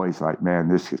were always like, man,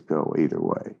 this could go either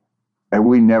way. And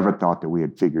we never thought that we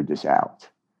had figured this out.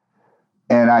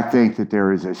 And I think that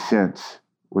there is a sense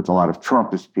with a lot of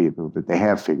Trumpist people that they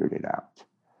have figured it out.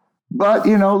 But,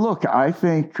 look, I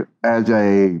think as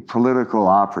a political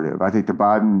operative, I think the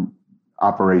Biden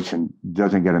operation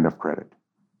doesn't get enough credit.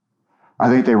 I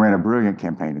think they ran a brilliant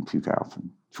campaign in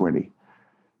 2020.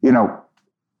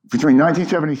 Between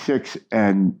 1976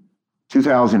 and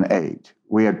 2008,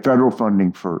 we had federal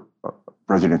funding for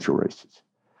presidential races,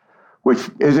 which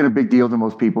isn't a big deal to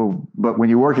most people, but when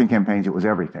you work in campaigns, it was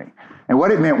everything. And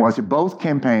what it meant was that both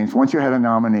campaigns, once you had a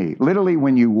nominee, literally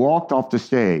when you walked off the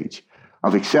stage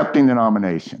of accepting the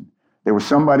nomination, there was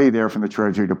somebody there from the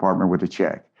Treasury Department with a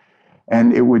check.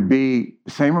 And it would be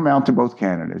the same amount to both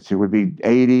candidates. It would be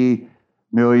 80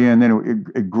 million,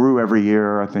 then it grew every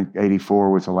year. I think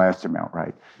 84 was the last amount,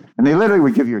 right? And they literally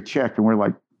would give you a check, and we're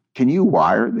like, can you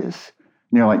wire this?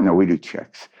 And you're like, no, we do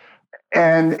checks.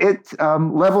 And it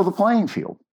leveled the playing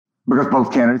field because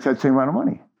both candidates had the same amount of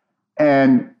money.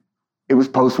 And it was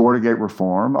post-Watergate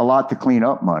reform, a lot to clean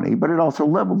up money, but it also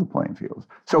leveled the playing field.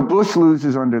 So Bush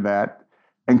loses under that,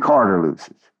 and Carter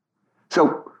loses.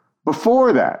 So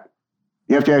before that,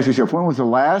 you have to ask yourself, when was the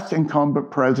last incumbent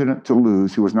president to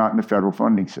lose who was not in the federal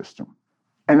funding system?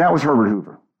 And that was Herbert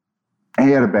Hoover. And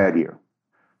he had a bad year.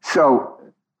 So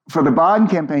for the Biden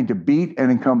campaign to beat an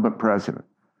incumbent president,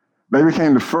 they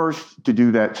became the first to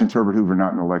do that since Herbert Hoover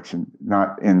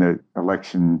not in the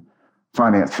election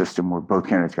finance system where both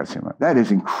candidates got the same amount. That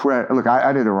is incredible. Look,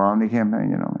 I did a Romney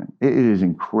campaign, man. It is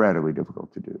incredibly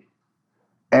difficult to do.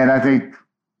 And I think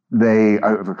they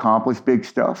have accomplished big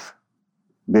stuff,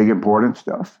 big important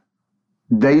stuff.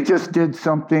 They just did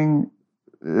something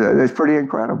that's pretty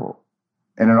incredible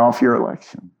in an off-year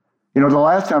election. The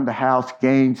last time the House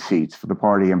gained seats for the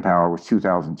party in power was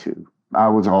 2002. I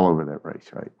was all over that race,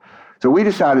 right? So we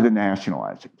decided to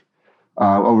nationalize it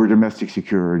over domestic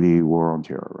security, war on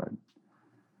terror, right?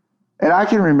 And I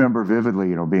can remember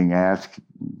vividly, being asked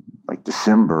like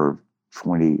December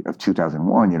of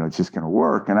 2001, it's just going to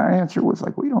work. And our answer was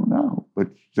like, we don't know, but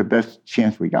it's the best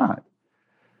chance we got.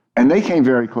 And they came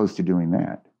very close to doing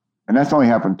that. And that's only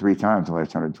happened 3 times in the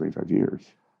last 125 years.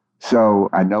 So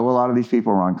I know a lot of these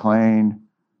people, Ron Klain,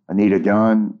 Anita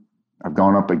Dunn. I've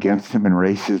gone up against him in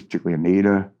races, particularly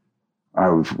Anita.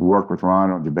 I've worked with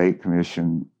Ron on debate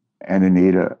commission and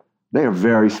Anita. They are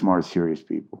very smart, serious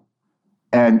people.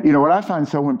 And, what I find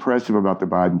so impressive about the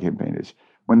Biden campaign is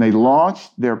when they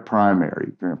launched their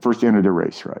primary, first entered the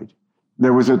race, right?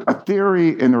 There was a theory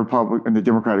in the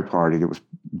Democratic Party that was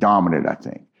dominant, I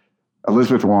think.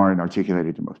 Elizabeth Warren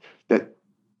articulated the most, that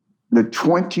the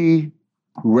 20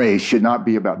 race should not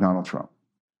be about Donald Trump.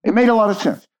 It made a lot of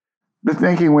sense. The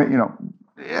thinking went,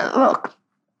 look,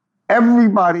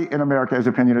 everybody in America has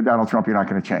an opinion of Donald Trump you're not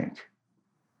going to change.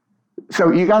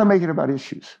 So you got to make it about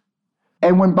issues.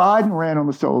 And when Biden ran on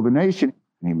the soul of the nation,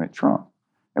 he meant Trump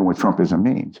and what Trumpism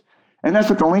means. And that's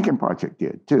what the Lincoln Project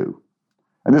did, too.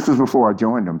 And this was before I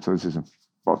joined them, so this isn't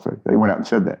false. They went out and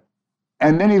said that.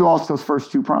 And then he lost those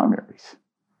first two primaries.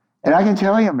 And I can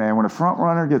tell you, man, when a front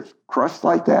runner gets crushed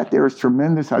like that, there is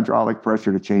tremendous hydraulic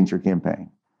pressure to change your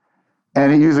campaign.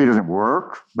 And it usually doesn't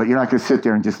work, but you're not going to sit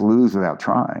there and just lose without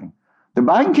trying. The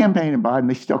Biden campaign and Biden,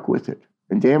 they stuck with it.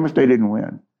 And damn if they didn't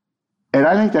win. And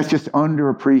I think that's just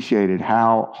underappreciated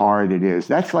how hard it is.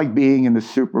 That's like being in the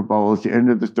Super Bowl. At the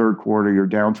end of the third quarter, you're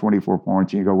down 24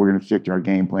 points, and you go, we're going to stick to our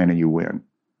game plan, and you win.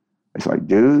 It's like,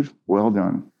 dude, well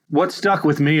done. What stuck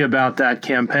with me about that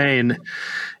campaign,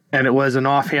 and it was an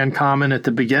offhand comment at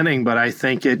the beginning, but I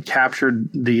think it captured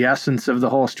the essence of the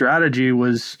whole strategy,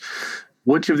 was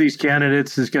which of these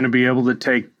candidates is going to be able to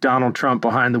take Donald Trump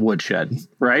behind the woodshed,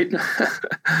 right?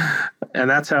 And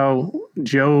that's how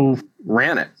Joe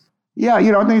ran it. Yeah, I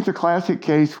think it's a classic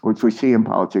case, which we see in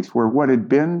politics, where what had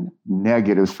been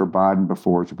negatives for Biden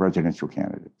before as a presidential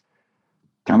candidate,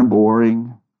 kind of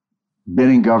boring, been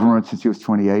in government since he was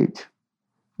 28.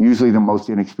 Usually the most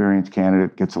inexperienced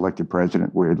candidate gets elected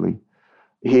president, weirdly.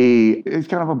 He is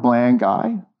kind of a bland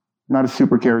guy, not a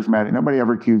super charismatic. Nobody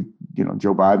ever accused,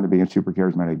 Joe Biden of being a super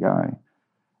charismatic guy.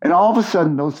 And all of a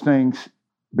sudden, those things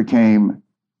became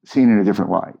seen in a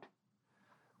different light.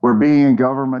 Where being in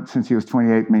government since he was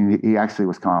 28 means he actually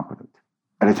was competent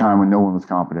at a time when no one was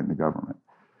competent in the government.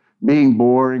 Being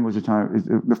boring was a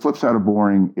time, the flip side of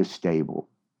boring is stable,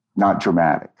 not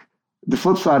dramatic. The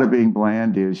flip side of being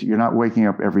bland is you're not waking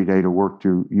up every day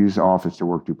to use the office to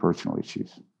work through personal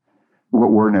issues. What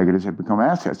were negatives have become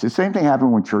assets. The same thing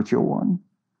happened when Churchill won.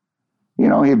 He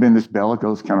had been this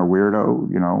bellicose kind of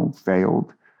weirdo,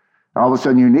 failed. All of a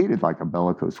sudden you needed like a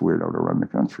bellicose weirdo to run the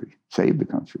country, save the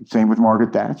country. Same with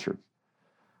Margaret Thatcher.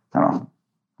 Kind of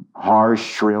harsh,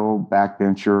 shrill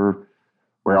backbencher,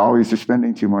 where always are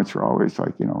spending too much, or always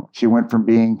she went from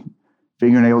being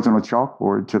fingernails on a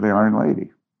chalkboard to the Iron Lady.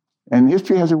 And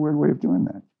history has a weird way of doing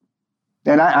that.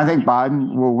 And I think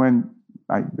Biden will win.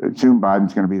 I assume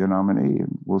Biden's going to be the nominee,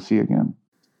 and we'll see again.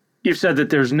 You've said that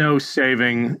there's no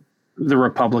saving the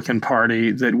Republican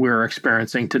Party that we're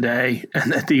experiencing today,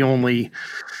 and that the only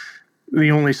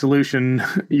solution,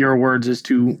 your words, is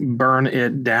to burn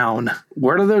it down.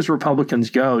 Where do those Republicans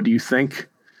go? Do you think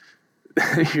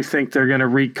they're going to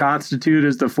reconstitute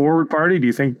as the forward party? Do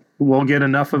you think we'll get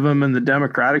enough of them in the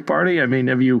Democratic Party? I mean,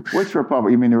 have you... Which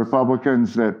Republican? You mean the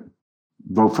Republicans that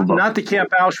vote for both? Not the Camp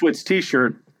Auschwitz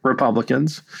T-shirt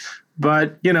Republicans,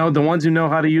 but, the ones who know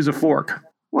how to use a fork.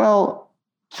 Well,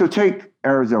 so take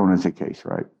Arizona as a case,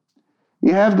 right?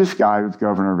 You have this guy who's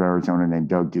governor of Arizona named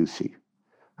Doug Ducey,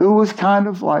 who was kind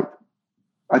of like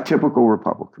a typical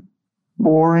Republican.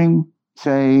 Boring,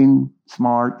 sane,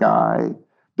 smart guy,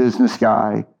 business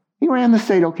guy. He ran the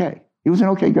state okay. He was an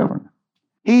okay governor.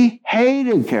 He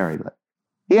hated Kari Lake.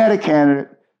 He had a candidate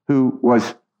who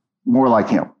was more like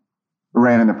him, who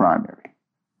ran in the primary.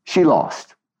 She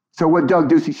lost. So what Doug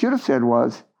Ducey should have said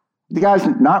was, the guy's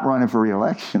not running for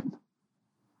re-election.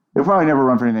 He'll probably never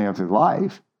run for anything else in his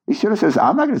life. He should have said,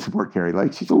 I'm not going to support Kari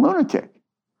Lake. She's a lunatic.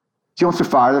 She wants to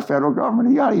fire the federal government.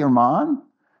 Are you out of your mind?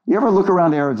 You ever look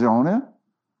around Arizona?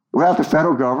 Without the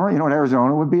federal government, you know what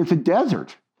Arizona would be? It's a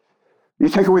desert. You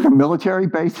take away the military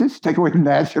bases, take away the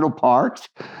national parks.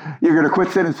 You're going to quit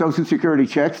sending Social Security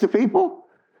checks to people?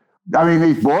 I mean,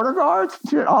 these border guards,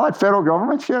 shit, all that federal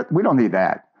government shit, we don't need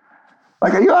that.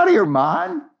 Like, are you out of your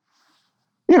mind?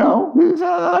 I'm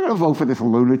not going to vote for this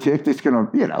lunatic that's going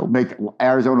to, make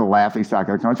Arizona a laughingstock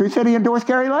of the country. He said he endorsed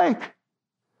Kari Lake.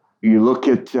 You look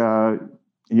at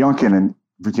Youngkin in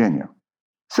Virginia.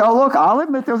 So, look, I'll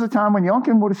admit there was a time when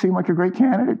Youngkin would have seemed like a great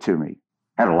candidate to me.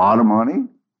 Had a lot of money,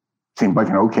 seemed like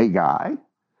an okay guy.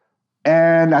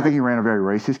 And I think he ran a very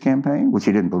racist campaign, which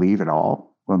he didn't believe at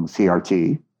all on the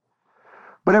CRT.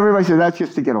 But everybody said that's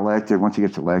just to get elected. Once he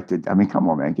gets elected, I mean, come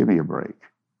on, man, give me a break.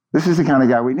 This is the kind of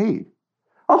guy we need.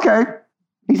 Okay,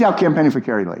 he's out campaigning for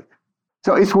Kari Lake.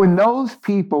 So it's when those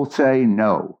people say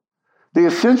no. The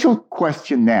essential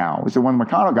question now is the one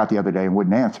McConnell got the other day and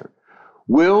wouldn't answer.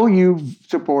 Will you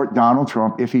support Donald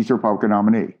Trump if he's the Republican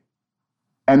nominee?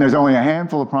 And there's only a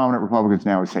handful of prominent Republicans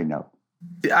now who say no.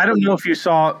 I don't know if you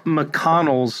saw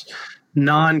McConnell's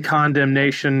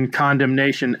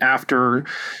condemnation after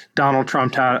Donald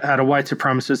Trump had a white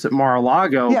supremacist at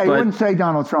Mar-a-Lago. Yeah, he wouldn't say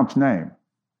Donald Trump's name.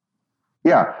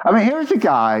 Yeah, I mean, here's a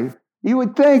guy, you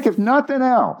would think, if nothing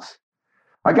else,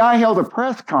 a guy held a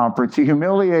press conference to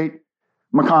humiliate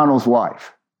McConnell's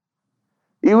wife.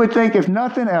 You would think, if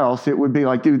nothing else, it would be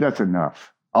like, dude, that's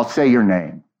enough. I'll say your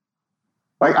name.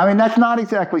 Like, I mean, that's not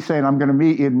exactly saying I'm going to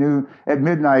meet you at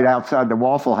midnight outside the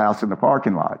Waffle House in the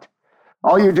parking lot.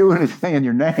 All you're doing is saying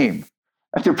your name.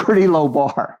 That's a pretty low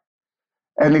bar.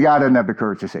 And the guy doesn't have the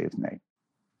courage to say his name.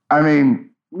 I mean,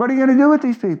 what are you going to do with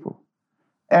these people?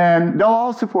 And they'll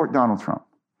all support Donald Trump.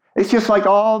 It's just like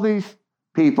all these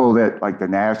people that, like the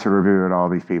National Review and all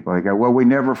these people, they go, well, we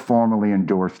never formally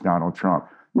endorsed Donald Trump.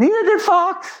 Neither did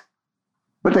Fox,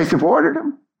 but they supported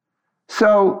him.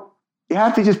 So you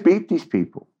have to just beat these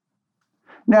people.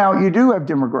 Now, you do have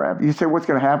demographics. You say, what's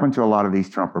going to happen to a lot of these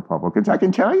Trump Republicans? I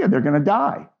can tell you, they're going to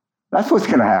die. That's what's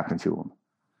going to happen to them.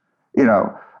 You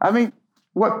know, I mean,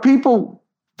 what people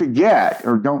forget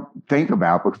or don't think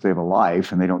about because they have a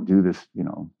life and they don't do this, you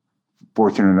know,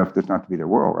 fortunate enough this not to be their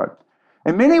world, right?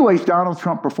 In many ways, Donald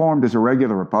Trump performed as a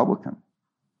regular Republican.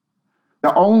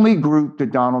 The only group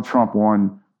that Donald Trump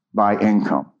won by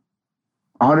income,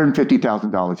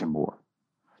 $150,000 and more.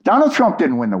 Donald Trump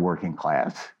didn't win the working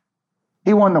class.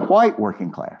 He won the white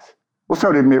working class. Well,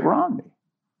 so did Mitt Romney.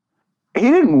 He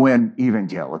didn't win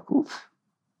evangelicals.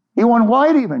 He won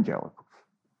white evangelicals.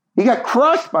 He got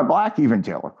crushed by black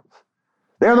evangelicals.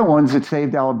 They're the ones that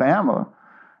saved Alabama,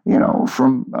 you know,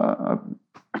 from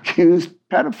accused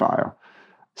pedophile.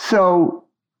 So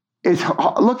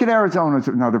look at Arizona as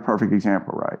another perfect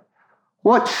example, right?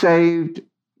 What saved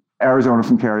Arizona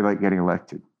from Kerry Lake getting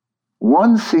elected?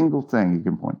 One single thing you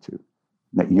can point to,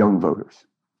 that young voters.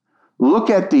 Look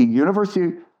at the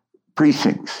university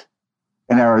precincts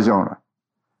in Arizona.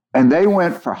 And they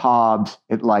went for Hobbs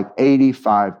at like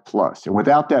 85 plus. And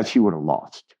without that, she would have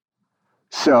lost.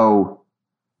 So,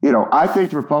 you know, I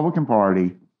think the Republican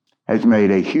Party has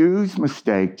made a huge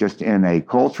mistake just in a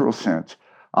cultural sense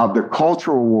of the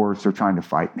cultural wars they're trying to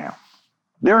fight now.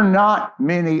 There are not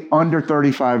many under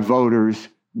 35 voters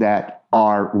that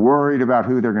are worried about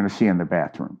who they're going to see in the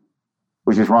bathroom,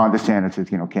 which is Ron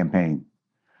DeSantis' campaign.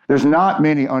 There's not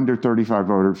many under 35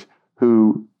 voters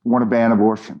who want to ban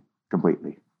abortion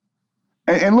completely.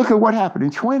 And look at what happened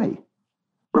in 20.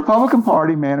 Republican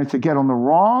Party managed to get on the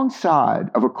wrong side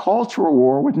of a cultural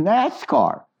war with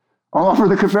NASCAR over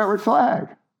the Confederate flag.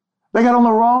 They got on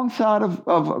the wrong side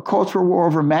of a cultural war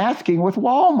over masking with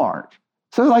Walmart.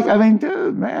 So like, I mean,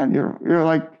 dude, man, you're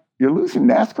losing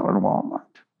NASCAR to Walmart.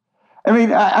 I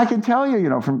mean, I can tell you, you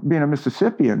know, from being a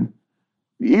Mississippian,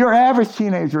 your average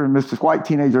white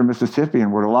teenager in Mississippi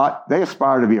they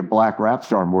aspire to be a black rap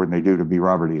star more than they do to be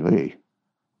Robert E. Lee.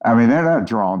 I mean, they're not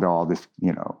drawn to all this,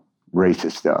 you know,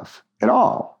 racist stuff at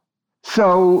all.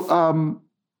 So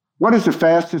what is the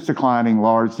fastest declining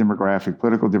large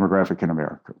political demographic in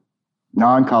America?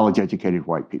 Non-college educated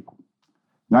white people.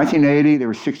 1980, there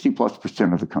were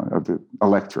 60+% of the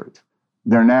electorate.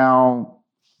 They're now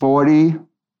 40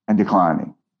 and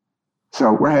declining.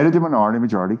 So we're headed to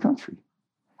majority country.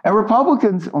 And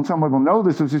Republicans, on some level, know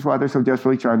this, which is why they're so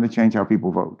desperately trying to change how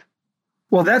people vote.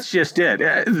 Well, that's just it.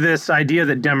 This idea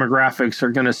that demographics are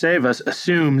going to save us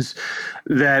assumes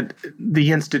that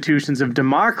the institutions of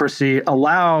democracy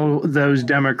allow those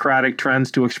democratic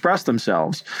trends to express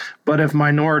themselves. But if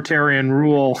minoritarian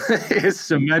rule is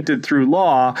cemented through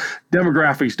law,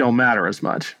 demographics don't matter as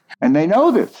much. And they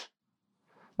know this.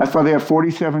 That's why they have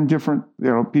 47 different,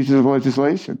 pieces of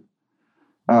legislation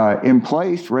in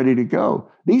place, ready to go.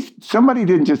 Somebody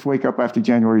didn't just wake up after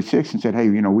January 6th and said, hey,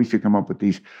 we should come up with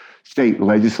these state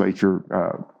legislature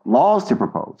laws to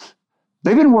propose.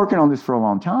 They've been working on this for a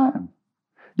long time.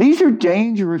 These are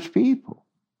dangerous people.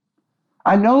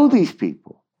 I know these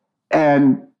people.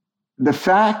 And the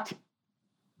fact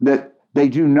that they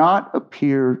do not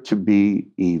appear to be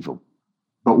evil,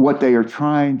 but what they are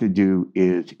trying to do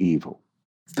is evil.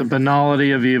 The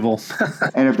banality of evil.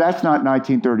 And if that's not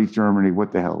 1930s Germany,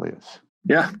 what the hell is?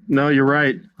 Yeah, no, you're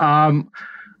right.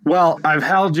 Well, I've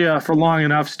held you for long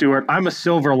enough, Stuart. I'm a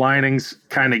silver linings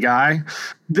kind of guy.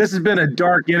 This has been a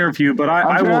dark interview, but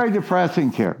I'm very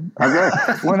depressing here.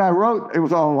 When I wrote, it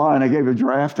was all online. I gave a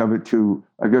draft of it to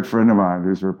a good friend of mine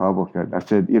who's a Republican. I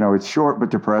said, it's short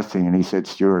but depressing. And he said,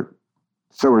 Stuart,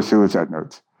 so are suicide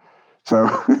notes. So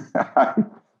you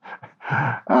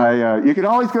can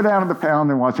always go down to the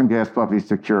pound and watch some gas puppies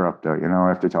to cure up, though,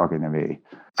 after talking to me.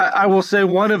 I will say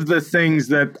one of the things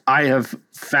that I have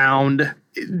found,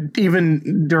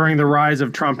 even during the rise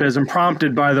of Trumpism,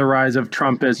 prompted by the rise of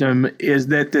Trumpism, is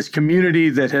that this community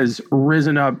that has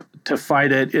risen up to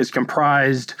fight it is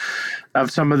comprised of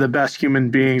some of the best human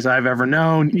beings I've ever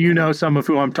known. You know some of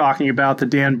who I'm talking about, the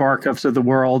Dan Barkoffs of the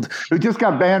world. Who just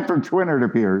got banned from Twitter, it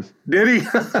appears. Did he?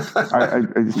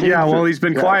 Yeah, well, he's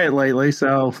been quiet lately,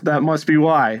 so that must be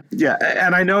why. Yeah,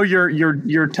 and I know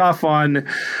you're tough on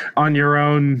your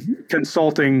own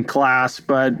consulting class,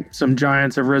 but some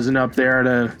giants have risen up there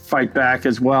to fight back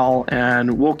as well,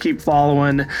 and we'll keep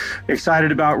following.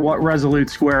 Excited about what Resolute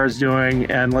Square is doing,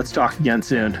 and let's talk again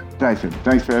soon. Thanks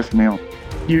for asking me on.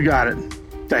 You got it.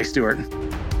 Thanks, Stuart.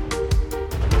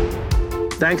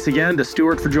 Thanks again to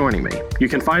Stuart for joining me. You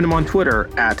can find him on Twitter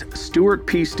at Stuart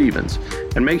P. Stevens,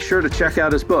 and make sure to check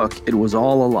out his book, It Was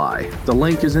All a Lie. The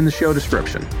link is in the show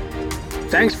description.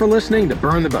 Thanks for listening to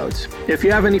Burn the Boats. If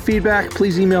you have any feedback,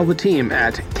 please email the team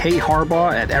at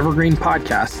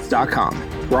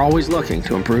kharbaugh@evergreenpodcasts.com. We're always looking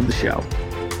to improve the show.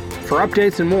 For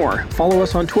updates and more, follow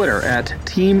us on Twitter at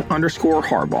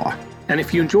 @team_Harbaugh. And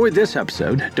if you enjoyed this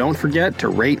episode, don't forget to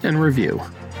rate and review.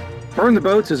 Burn the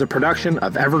Boats is a production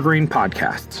of Evergreen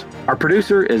Podcasts. Our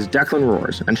producer is Declan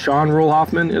Roars, and Sean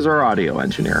Rule-Hoffman is our audio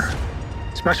engineer.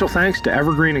 Special thanks to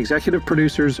Evergreen executive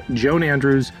producers Joan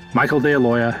Andrews, Michael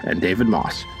DeAloia, and David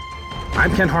Moss.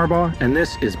 I'm Ken Harbaugh, and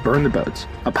this is Burn the Boats,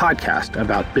 a podcast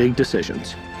about big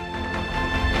decisions.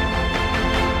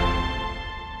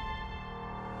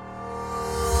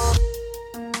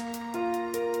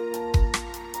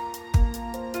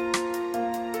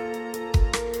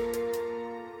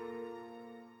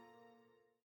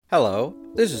 Hello,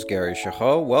 this is Gary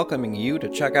Chahot welcoming you to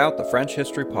check out the French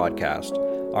History Podcast.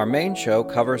 Our main show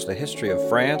covers the history of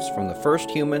France from the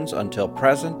first humans until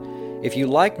present. If you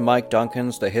liked Mike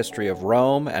Duncan's The History of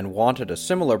Rome and wanted a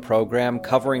similar program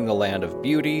covering the land of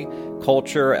beauty,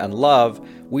 culture, and love,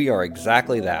 we are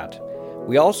exactly that.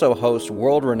 We also host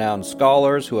world-renowned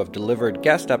scholars who have delivered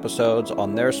guest episodes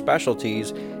on their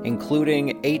specialties,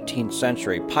 including 18th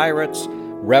century pirates,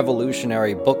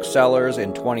 revolutionary booksellers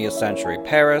in 20th century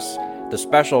Paris, the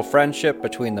special friendship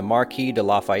between the Marquis de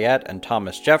Lafayette and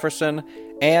Thomas Jefferson,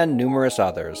 and numerous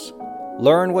others.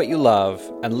 Learn what you love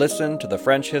and listen to the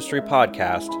French History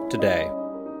Podcast today.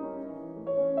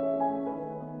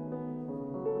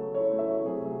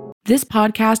 This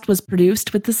podcast was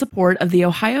produced with the support of the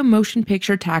Ohio Motion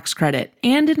Picture Tax Credit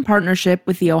and in partnership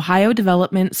with the Ohio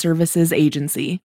Development Services Agency.